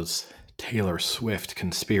of those Taylor Swift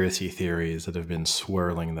conspiracy theories that have been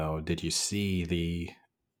swirling, though, did you see the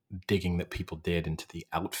digging that people did into the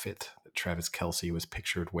outfit that Travis Kelce was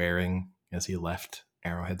pictured wearing as he left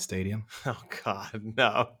Arrowhead Stadium? Oh, God,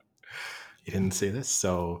 no. You didn't see this?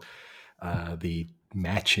 So the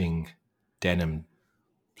matching denim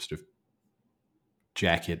sort of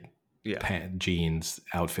jacket, jeans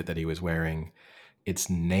outfit that he was wearing, it's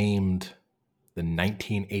named the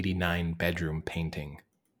 1989 bedroom painting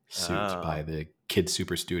suit by the Kid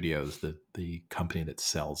Super Studios, the company that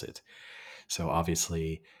sells it. So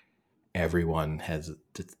obviously everyone has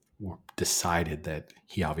decided that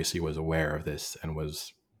he obviously was aware of this and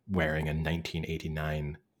was wearing a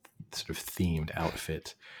 1989 sort of themed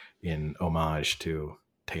outfit in homage to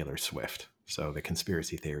Taylor Swift. So the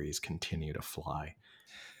conspiracy theories continue to fly.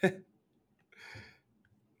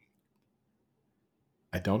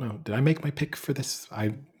 I don't know. Did I make my pick for this?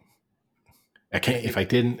 I can't. If I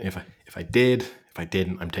didn't,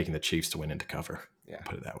 I'm taking the Chiefs to win and to cover. Yeah.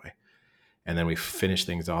 Put it that way. And then we finish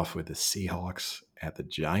things off with the Seahawks at the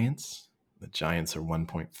Giants. The Giants are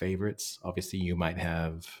 1-point favorites. Obviously, you might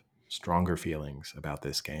have stronger feelings about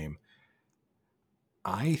this game.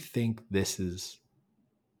 I think this is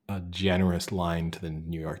a generous line to the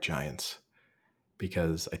New York Giants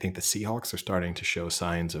because I think the Seahawks are starting to show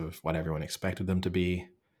signs of what everyone expected them to be.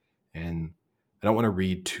 And I don't want to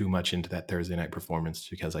read too much into that Thursday night performance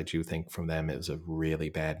because I do think from them it was a really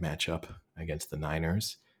bad matchup against the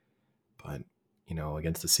Niners. But,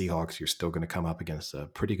 against the Seahawks, you're still going to come up against a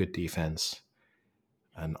pretty good defense,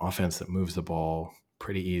 an offense that moves the ball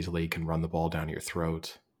pretty easily, can run the ball down your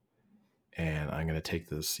throat. And I'm going to take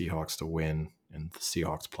the Seahawks to win and the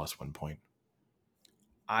Seahawks plus 1 point.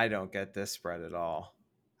 I don't get this spread at all.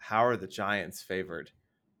 How are the Giants favored?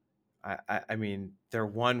 I mean, their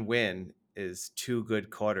one win is 2 good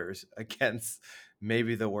quarters against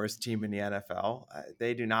maybe the worst team in the NFL.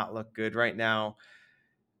 They do not look good right now.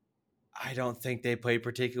 I don't think they played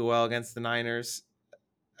particularly well against the Niners.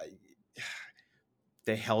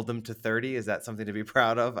 They held them to 30. Is that something to be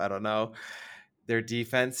proud of? I don't know. Their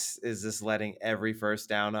defense is just letting every first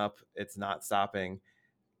down up. It's not stopping.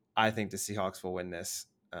 I think the Seahawks will win this,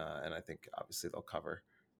 and I think obviously they'll cover.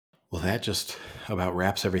 Well, that just about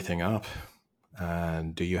wraps everything up.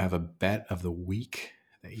 Do you have a bet of the week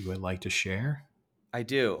that you would like to share? I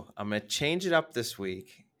do. I'm going to change it up this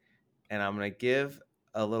week, and I'm going to give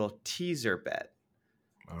a little teaser bet.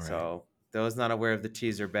 All right. So those not aware of the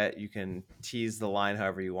teaser bet, you can tease the line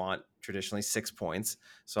however you want, traditionally 6 points.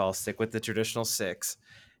 So I'll stick with the traditional 6.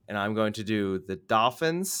 And I'm going to do the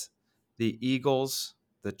Dolphins, the Eagles,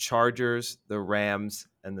 the Chargers, the Rams,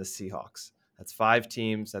 and the Seahawks. That's 5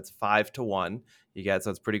 teams. That's 5-1. You get, so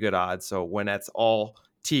it's pretty good odds. So when that's all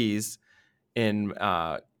teased in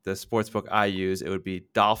the sportsbook I use, it would be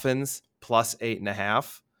Dolphins plus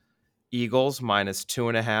 8.5, Eagles minus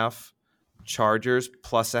 2.5, Chargers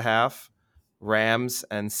plus 0.5, Rams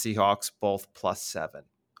and Seahawks both plus 7.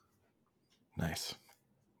 Nice.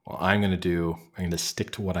 Well, I'm going to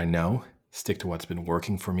stick to what I know, stick to what's been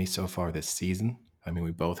working for me so far this season. I mean,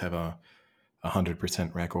 we both have a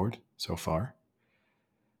 100% record so far.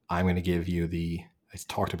 I'm going to give you I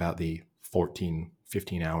talked about the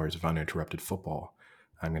 15 hours of uninterrupted football.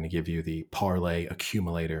 I'm going to give you the parlay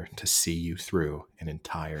accumulator to see you through an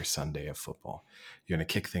entire Sunday of football. You're going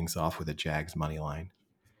to kick things off with a Jags money line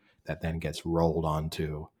that then gets rolled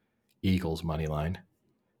onto Eagles money line,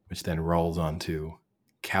 which then rolls onto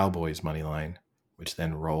Cowboys money line, which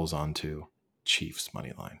then rolls onto Chiefs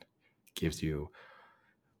money line. Gives you,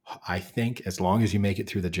 I think, as long as you make it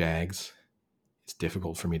through the Jags, it's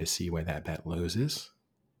difficult for me to see where that bet loses.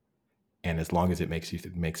 And as long as it makes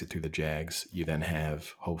it through the Jags, you then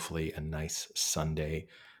have hopefully a nice Sunday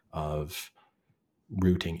of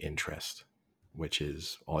rooting interest, which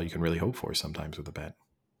is all you can really hope for sometimes with a bet.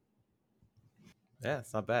 Yeah,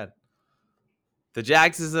 it's not bad. The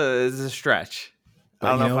Jags is a stretch. But, I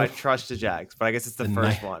don't know if I trust the Jags, but I guess it's the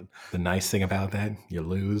first one. The nice thing about that, you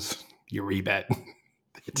lose, you rebet.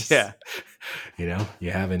 Yeah.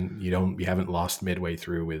 You haven't lost midway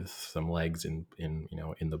through with some legs in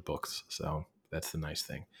the books. So that's the nice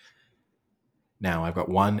thing. Now, I've got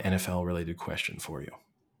one NFL related question for you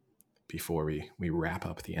before we wrap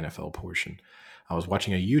up the NFL portion. I was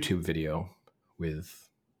watching a YouTube video with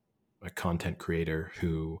a content creator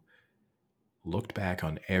who looked back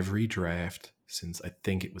on every draft since I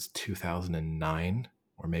think it was 2009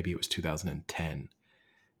 or maybe it was 2010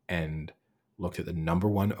 and looked at the number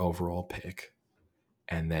one overall pick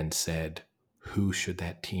and then said, who should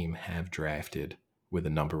that team have drafted with the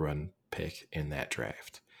number one pick in that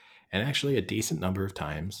draft? And actually, a decent number of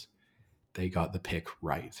times, they got the pick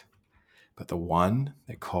right. But the one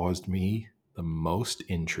that caused me the most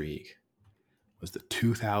intrigue was the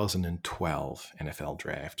 2012 NFL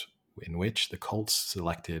draft, in which the Colts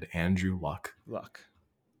selected Andrew Luck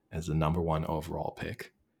as the number one overall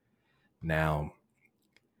pick. Now,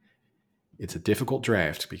 it's a difficult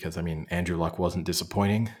draft because, Andrew Luck wasn't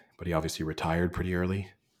disappointing, but he obviously retired pretty early.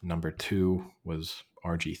 Number 2 was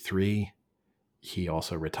RG3. He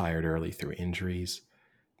also retired early through injuries.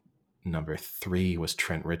 Number 3 was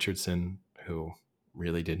Trent Richardson, who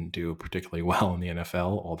really didn't do particularly well in the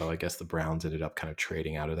NFL, although I guess the Browns ended up kind of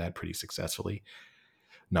trading out of that pretty successfully.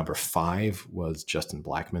 Number 5 was Justin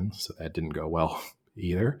Blackmon, so that didn't go well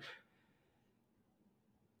either.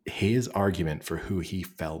 His argument for who he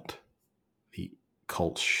felt the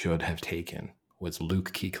Colts should have taken was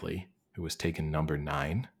Luke Kuechly, who was taken number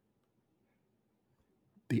 9.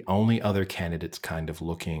 The only other candidates kind of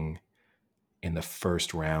looking in the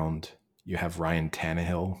first round, you have Ryan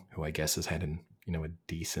Tannehill, who I guess has had a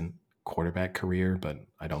decent quarterback career, but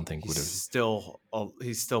I don't think would have.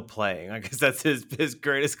 He's still playing. I guess that's his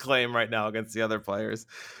greatest claim right now against the other players.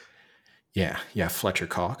 Yeah, Fletcher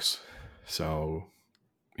Cox. So,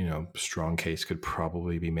 strong case could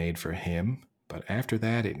probably be made for him. But after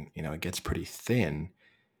that, it gets pretty thin.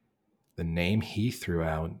 The name he threw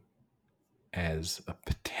out as a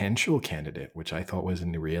potential candidate, which I thought was a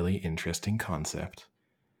really interesting concept,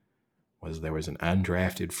 was there was an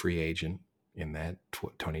undrafted free agent in that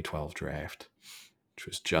 2012 draft, which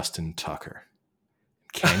was Justin Tucker.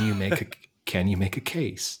 Can you make a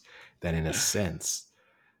case that, in a sense,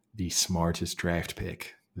 the smartest draft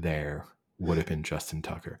pick there would have been Justin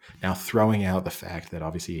Tucker? Now, throwing out the fact that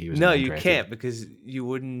obviously he was you can't, because you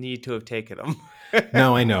wouldn't need to have taken him.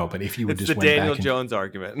 No, I know, but if you would it's just the went Daniel back Jones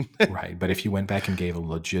argument, right? But if you went back and gave a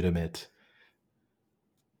legitimate,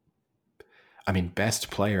 best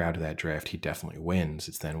player out of that draft, he definitely wins.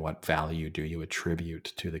 It's then what value do you attribute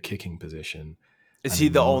to the kicking position? Is he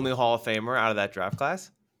the only Hall of Famer out of that draft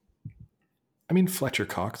class? Fletcher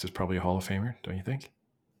Cox is probably a Hall of Famer, don't you think?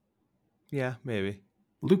 Yeah, maybe.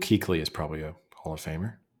 Luke Kuechly is probably a Hall of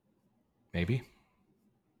Famer. Maybe.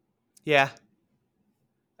 Yeah.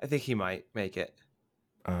 I think he might make it.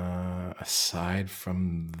 Aside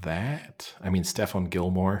from that, Stephon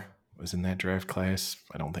Gilmore was in that draft class.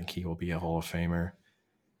 I don't think he will be a Hall of Famer.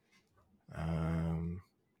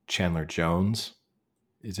 Chandler Jones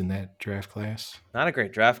is in that draft class. Not a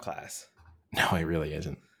great draft class. No, it really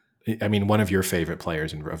isn't. One of your favorite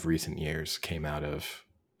players of recent years came out of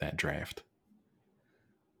that draft.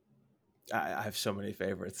 I have so many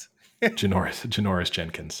favorites. Janoris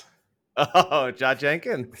Jenkins. Oh, Josh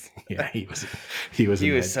Jenkins. Yeah, he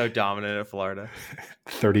was so dominant at Florida.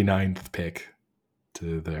 39th pick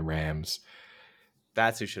to the Rams.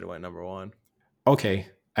 That's who should have went number 1. Okay.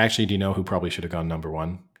 Actually, do you know who probably should have gone number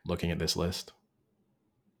 1 looking at this list?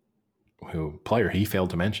 Player he failed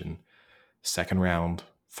to mention. 2nd round,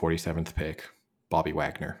 47th pick, Bobby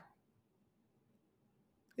Wagner.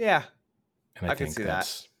 Yeah. And I think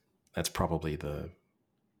that's probably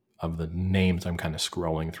of the names I'm kind of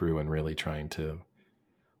scrolling through and really trying to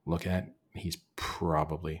look at. He's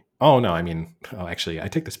probably. Oh no, actually, I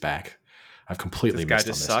take this back. I've completely missed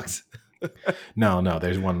on this. This guy just sucks. No,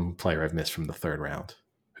 there's one player I've missed from the 3rd round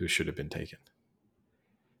who should have been taken,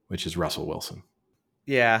 which is Russell Wilson.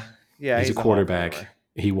 Yeah, he's a quarterback.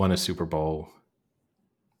 He won a Super Bowl.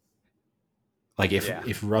 Like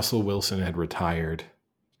if Russell Wilson had retired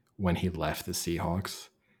when he left the Seahawks,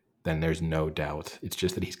 then there's no doubt. It's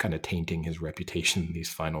just that he's kind of tainting his reputation in these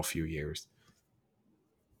final few years.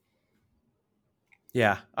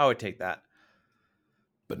 Yeah, I would take that.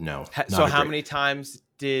 But no. So how many times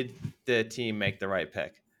did the team make the right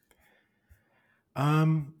pick?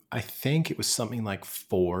 I think it was something like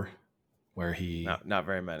 4, where he... Not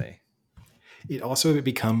very many. It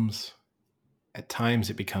becomes... At times,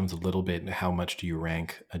 it becomes a little bit, how much do you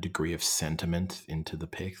rank a degree of sentiment into the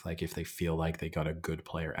pick? Like if they feel like they got a good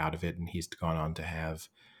player out of it and he's gone on to have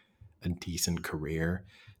a decent career,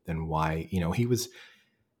 then why? He was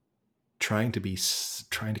trying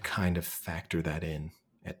to kind of factor that in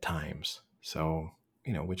at times. So,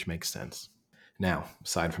 which makes sense. Now,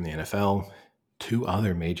 aside from the NFL, two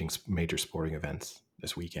other major sporting events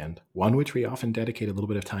this weekend. One which we often dedicate a little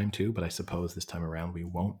bit of time to, but I suppose this time around we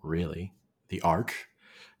won't really. The Arc,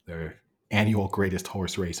 the annual greatest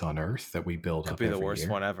horse race on earth that we build Could up be the every worst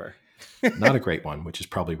year. one ever. Not a great one, which is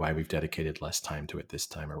probably why we've dedicated less time to it this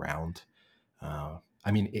time around.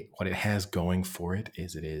 I mean, what it has going for it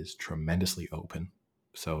is tremendously open.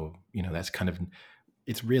 So, that's kind of,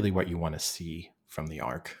 it's really what you want to see from the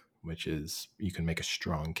Arc, which is you can make a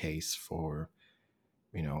strong case for,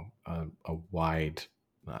 a wide,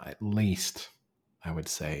 at least, I would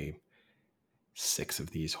say, 6 of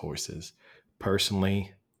these horses.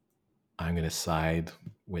 Personally, I'm going to side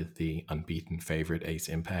with the unbeaten favorite Ace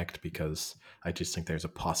Impact because I just think there's a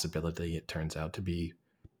possibility it turns out to be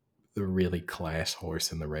the really class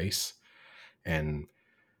horse in the race. And,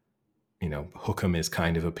 Hookem is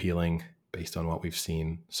kind of appealing based on what we've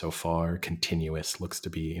seen so far. Continuous looks to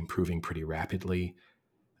be improving pretty rapidly.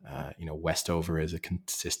 Westover is a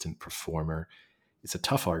consistent performer. It's a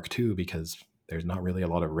tough Arc too because there's not really a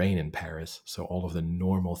lot of rain in Paris. So all of the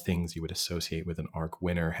normal things you would associate with an Arc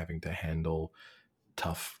winner, having to handle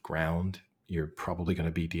tough ground, you're probably going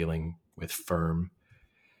to be dealing with firm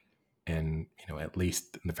and, at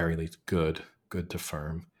least in the very least good to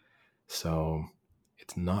firm. So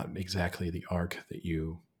it's not exactly the Arc that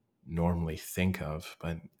you normally think of,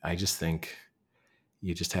 but I just think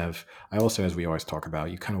you just have, I also, as we always talk about,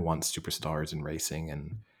 you kind of want superstars in racing,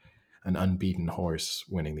 and an unbeaten horse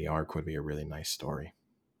winning the Arc would be a really nice story.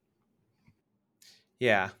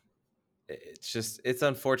 Yeah. It's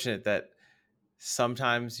unfortunate that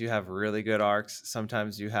sometimes you have really good arcs.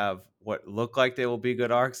 Sometimes you have what look like they will be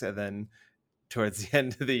good arcs. And then towards the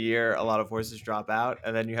end of the year, a lot of horses drop out.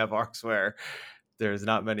 And then you have arcs where there's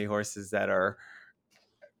not many horses that are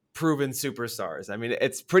proven superstars. I mean,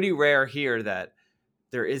 it's pretty rare here that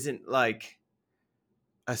there isn't like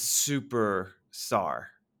a superstar.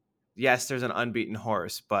 Yes, there's an unbeaten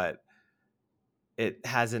horse, but it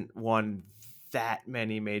hasn't won that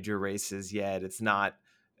many major races yet. It's not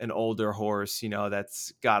an older horse,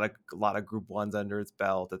 that's got a lot of Group 1s under its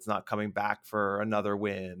belt. It's not coming back for another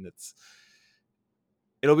win.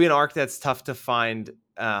 It'll be an arc that's tough to find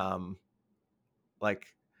like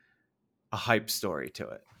a hype story to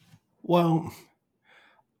it. Well,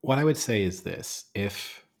 what I would say is this: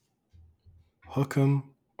 if Hookem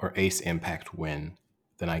or Ace Impact win,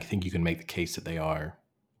 then I think you can make the case that they are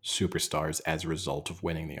superstars as a result of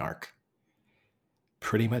winning the Arc.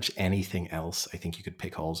 Pretty much anything else, I think you could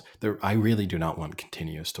pick holes. I really do not want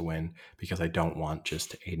Continuous to win because I don't want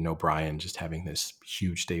just Aidan O'Brien just having this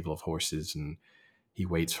huge stable of horses and he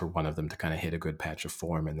waits for one of them to kind of hit a good patch of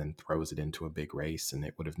form and then throws it into a big race, and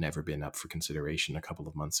it would have never been up for consideration a couple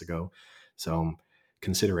of months ago. So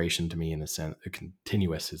consideration to me, in a sense,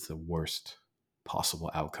 Continuous is the worst possible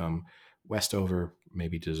outcome. Westover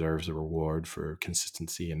maybe deserves a reward for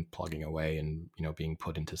consistency and plugging away and being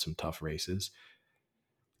put into some tough races.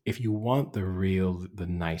 If you want the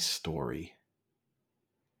nice story,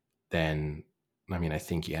 then I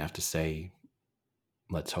think you have to say,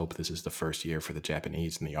 let's hope this is the first year for the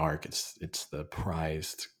Japanese in the Arc. It's the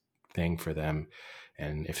prized thing for them.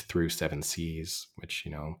 And if through 7 Seas, which,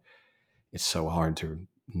 it's so hard to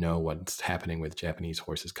know what's happening with Japanese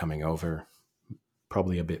horses coming over,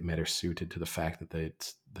 probably a bit better suited to the fact that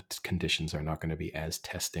the conditions are not going to be as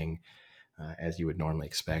testing as you would normally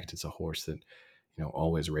expect. It's a horse that,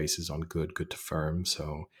 always races on good to firm.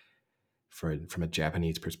 So from a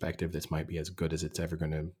Japanese perspective, this might be as good as it's ever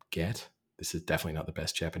going to get. This is definitely not the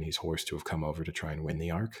best Japanese horse to have come over to try and win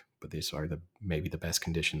the Arc, but these are maybe the best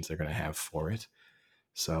conditions they're going to have for it.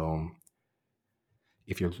 So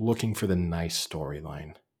if you're looking for the nice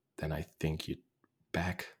storyline, then I think you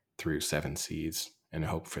back through 7 Seas and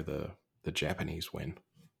hope for the Japanese win.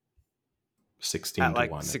 16 At to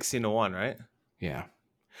like 1. 16 to 1, right? Yeah.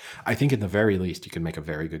 I think at the very least you can make a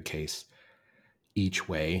very good case each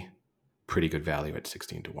way. Pretty good value at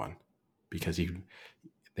 16 to 1 because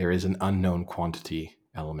there is an unknown quantity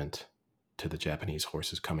element to the Japanese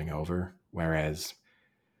horses coming over, whereas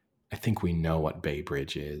I think we know what Bay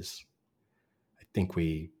Bridge is. I think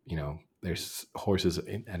there's horses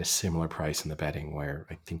at a similar price in the betting where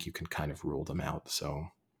I think you can kind of rule them out. So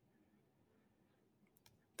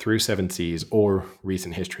through 7 Seas or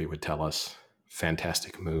recent history would tell us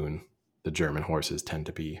Fantastic Moon, the German horses tend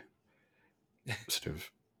to be sort of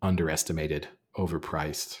underestimated,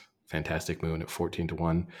 overpriced. Fantastic Moon at 14 to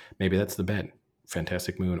 1. Maybe that's the bet.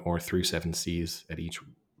 Fantastic Moon or through 7 Seas at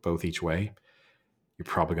both each way. You're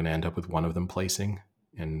probably going to end up with one of them placing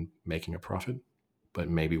and making a profit, but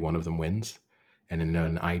maybe one of them wins. And in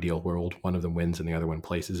an ideal world, one of them wins and the other one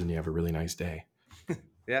places, and you have a really nice day.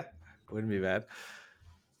 Yeah. Wouldn't be bad.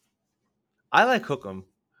 I like Hookem.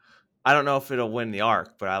 I don't know if it'll win the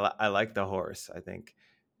Arc, but I like the horse. I think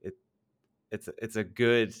it it's a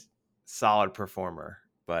good, solid performer.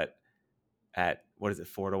 But at what is it,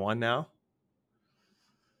 4-1 now?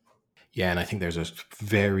 Yeah, and I think there's a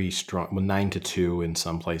very strong, well, 9-2 in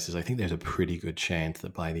some places. I think there's a pretty good chance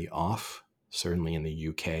that by the off, certainly in the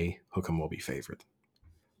UK, Hookem will be favored.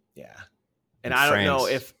 Yeah, and In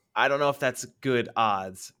France, I don't know if that's good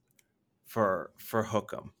odds for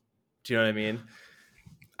Hookem. Do you know what I mean?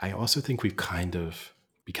 I also think we've kind of,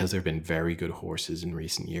 because there have been very good horses in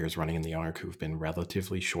recent years running in the Arc who've been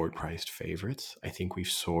relatively short priced favorites, I think we've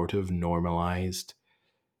sort of normalized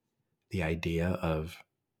the idea of,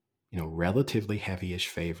 relatively heavy-ish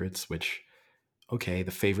favorites, which, okay,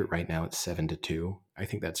 the favorite right now it's 7-2. I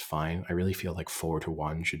think that's fine. I really feel like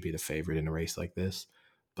 4-1 should be the favorite in a race like this.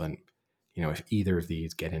 But, if either of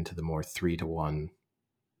these get into the more 3-1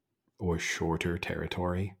 or shorter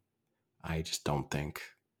territory, I just don't think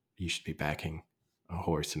you should be backing a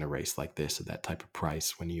horse in a race like this at that type of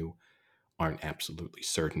price when you aren't absolutely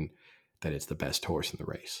certain that it's the best horse in the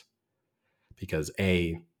race. Because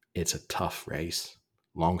A, it's a tough race.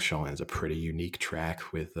 Longchamp is a pretty unique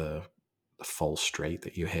track with the full straight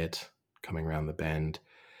that you hit coming around the bend.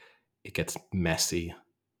 It gets messy.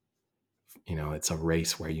 It's a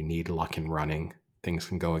race where you need luck in running. Things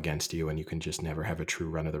can go against you and you can just never have a true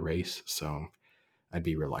run of the race. So I'd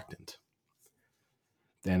be reluctant.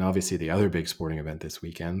 Then obviously the other big sporting event this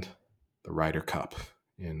weekend, the Ryder Cup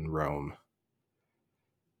in Rome,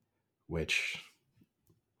 which,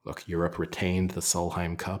 look, Europe retained the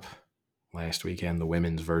Solheim Cup last weekend, the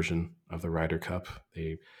women's version of the Ryder Cup.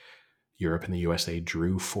 Europe and the USA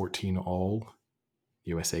drew 14 all.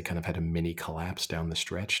 USA kind of had a mini collapse down the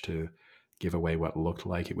stretch to give away what looked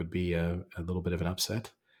like it would be a little bit of an upset.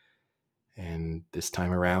 And this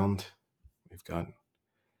time around, we've got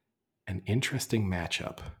an interesting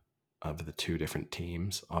matchup of the two different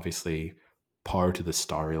teams. Obviously, part of the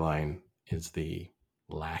storyline is the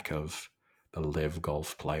lack of the live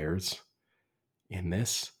golf players in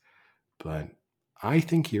this, but I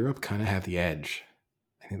think Europe kind of have the edge.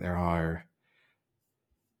 I think there are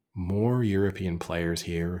more European players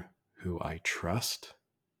here who I trust.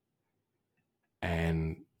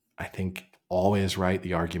 And I think always right.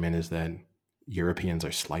 The argument is that Europeans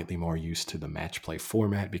are slightly more used to the match play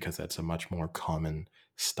format because that's a much more common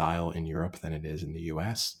style in Europe than it is in the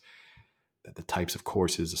US. That the types of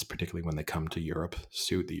courses, particularly when they come to Europe,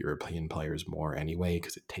 suit the European players more anyway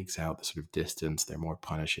because it takes out the sort of distance. They're more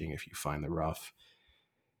punishing if you find the rough.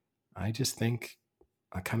 I just think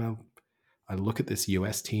I look at this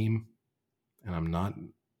US team and I'm not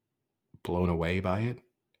blown away by it.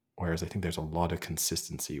 Whereas I think there's a lot of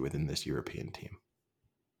consistency within this European team.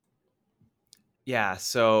 Yeah,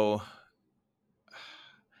 so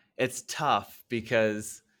it's tough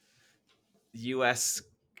because the US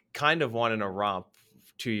kind of won in a romp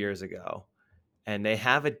 2 years ago, and they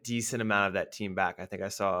have a decent amount of that team back. I think I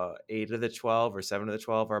saw 8 of the 12 or 7 of the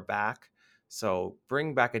 12 are back. So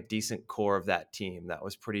bring back a decent core of that team that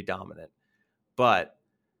was pretty dominant. But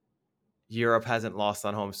Europe hasn't lost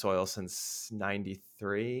on home soil since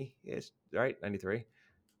 93, right? 93.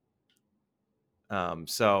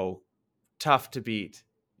 So tough to beat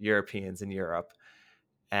Europeans in Europe.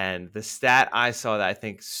 And the stat I saw that I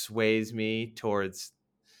think sways me towards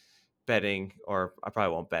betting, or I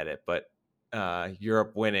probably won't bet it, but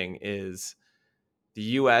Europe winning is the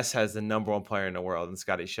U.S. has the number one player in the world, and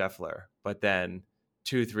Scotty Scheffler, but then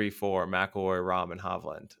 2, 3, 4, McIlroy, Rahm, and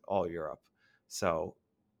Hovland, all Europe. So,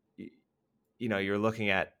 you're looking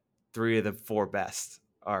at 3 of the 4 best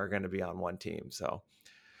are going to be on one team. So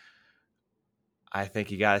I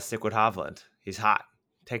think you got to stick with Hovland. He's hot.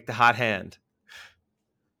 Take the hot hand.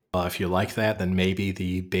 If you like that, then maybe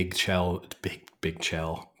the big chill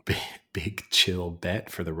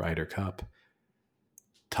bet for the Ryder Cup.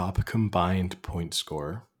 Top combined point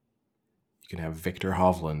score. You can have Victor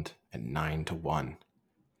Hovland at 9-1.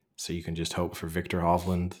 So you can just hope for Victor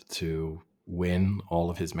Hovland to win all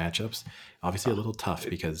of his matchups. Obviously a little tough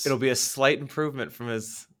because it'll be a slight improvement from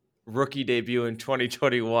his rookie debut in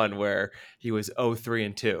 2021 where he was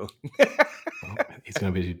 0-3-2. Well, he's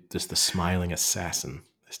going to be just the smiling assassin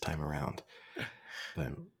this time around.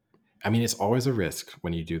 But I mean, it's always a risk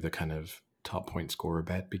when you do the kind of top point scorer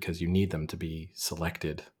bet because you need them to be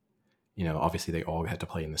selected. Obviously they all had to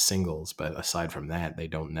play in the singles, but aside from that, they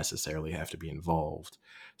don't necessarily have to be involved.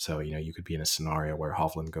 So, you could be in a scenario where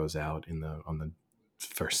Hovland goes out on the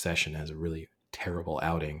first session, has a really terrible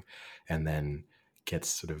outing, and then gets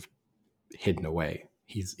sort of hidden away.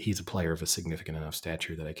 He's a player of a significant enough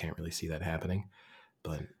stature that I can't really see that happening.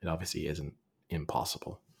 but it obviously isn't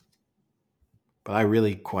impossible. But I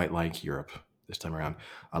really quite like Europe this time around.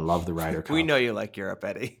 I love the Ryder Cup. We know you like Europe,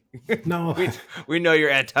 Eddie. No, we know you're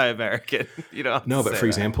anti-American. You don't have no, to but say for that.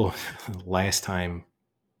 example, last time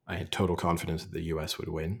I had total confidence that the US would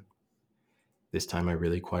win. This time I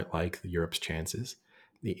really quite like the Europe's chances.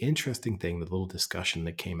 The interesting thing, the little discussion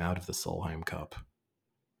that came out of the Solheim Cup,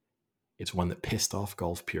 it's one that pissed off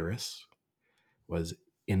golf purists, was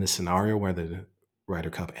in the scenario where the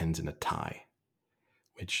Ryder Cup ends in a tie,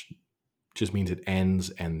 which just means it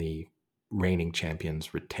ends and the reigning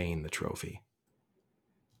champions retain the trophy.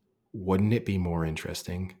 Wouldn't it be more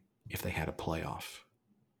interesting if they had a playoff?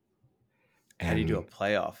 How do you do a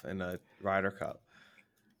playoff in a Ryder Cup?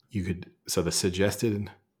 You could. So the suggested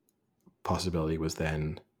possibility was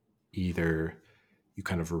then either you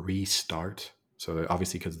kind of restart. So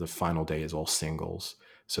obviously, because the final day is all singles,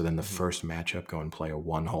 so then the first matchup go and play a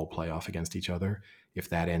one-hole playoff against each other. If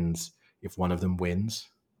that ends, if one of them wins,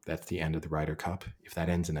 that's the end of the Ryder Cup. If that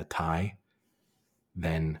ends in a tie,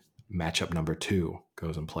 then matchup number 2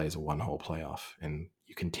 goes and plays a one-hole playoff, and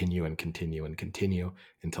you continue and continue and continue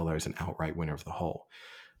until there's an outright winner of the hole.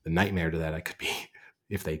 The nightmare to that, I could be,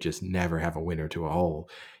 if they just never have a winner to a hole,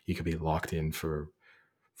 you could be locked in for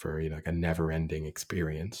like a never-ending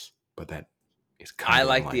experience. But that is kind I of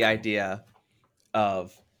like unlikely. the idea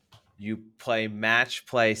of you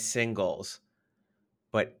play singles,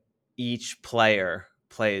 but each player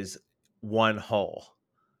plays one hole.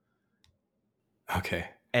 Okay.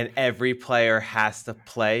 And every player has to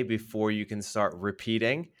play before you can start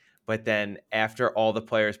repeating. But then after all the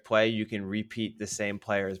players play, you can repeat the same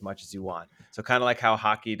player as much as you want. So kind of like how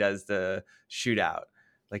hockey does the shootout.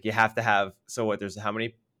 Like you have to have, so what, there's how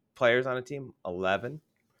many players on a team? 11,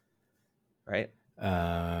 right? Is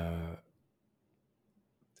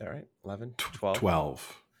that right? 11,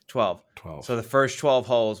 12? 12. So the first 12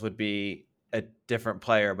 holes would be a different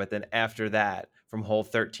player. But then after that, from hole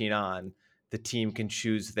 13 on, the team can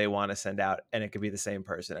choose who they want to send out, and it could be the same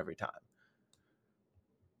person every time.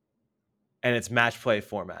 And it's match play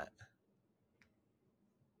format.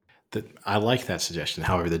 I like that suggestion.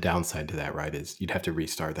 However, the downside to that, right, is you'd have to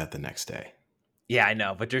restart that the next day. Yeah, I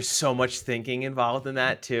know, but there's so much thinking involved in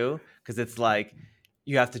that too, because it's like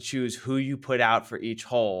you have to choose who you put out for each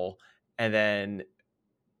hole, and then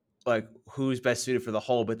like who's best suited for the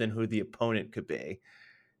hole, but then who the opponent could be.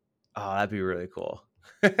 Oh, that'd be really cool.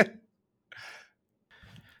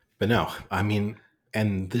 But no, I mean,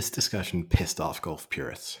 and this discussion pissed off golf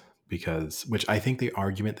purists because, which I think the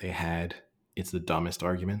argument they had, it's the dumbest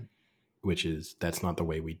argument, which is that's not the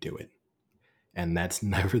way we do it. And that's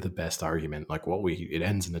never the best argument. Like, well, it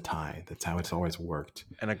ends in a tie. That's how it's always worked.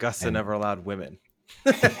 And Augusta never allowed women.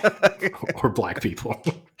 Or black people.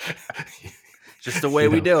 Just the way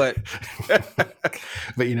we do it. But,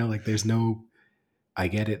 like there's no, I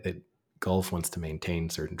get it that golf wants to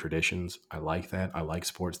maintain certain traditions. I like that. I like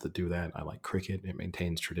sports that do that. I like cricket. It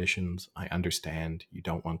maintains traditions. I understand you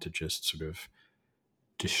don't want to just sort of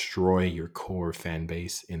destroy your core fan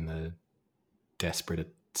base in the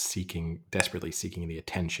desperately seeking the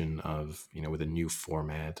attention of, with a new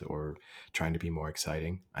format or trying to be more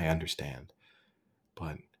exciting. I understand.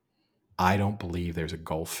 But I don't believe there's a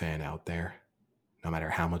golf fan out there, no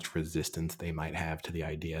matter how much resistance they might have to the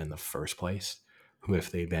idea in the first place, who,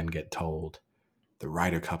 if they then get told the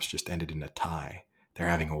Ryder Cup's just ended in a tie, they're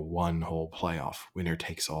having a one-hole playoff, winner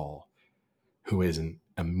takes all, who isn't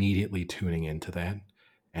immediately tuning into that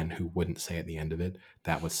and who wouldn't say at the end of it,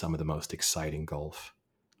 that was some of the most exciting golf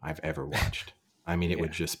I've ever watched. I mean, it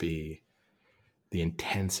would just be, the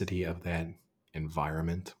intensity of that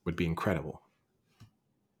environment would be incredible.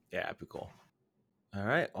 Yeah, it'd be cool. All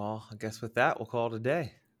right. Well, I guess with that, we'll call it a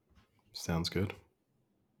day. Sounds good.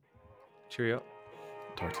 Cheerio.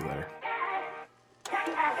 Talk to you later.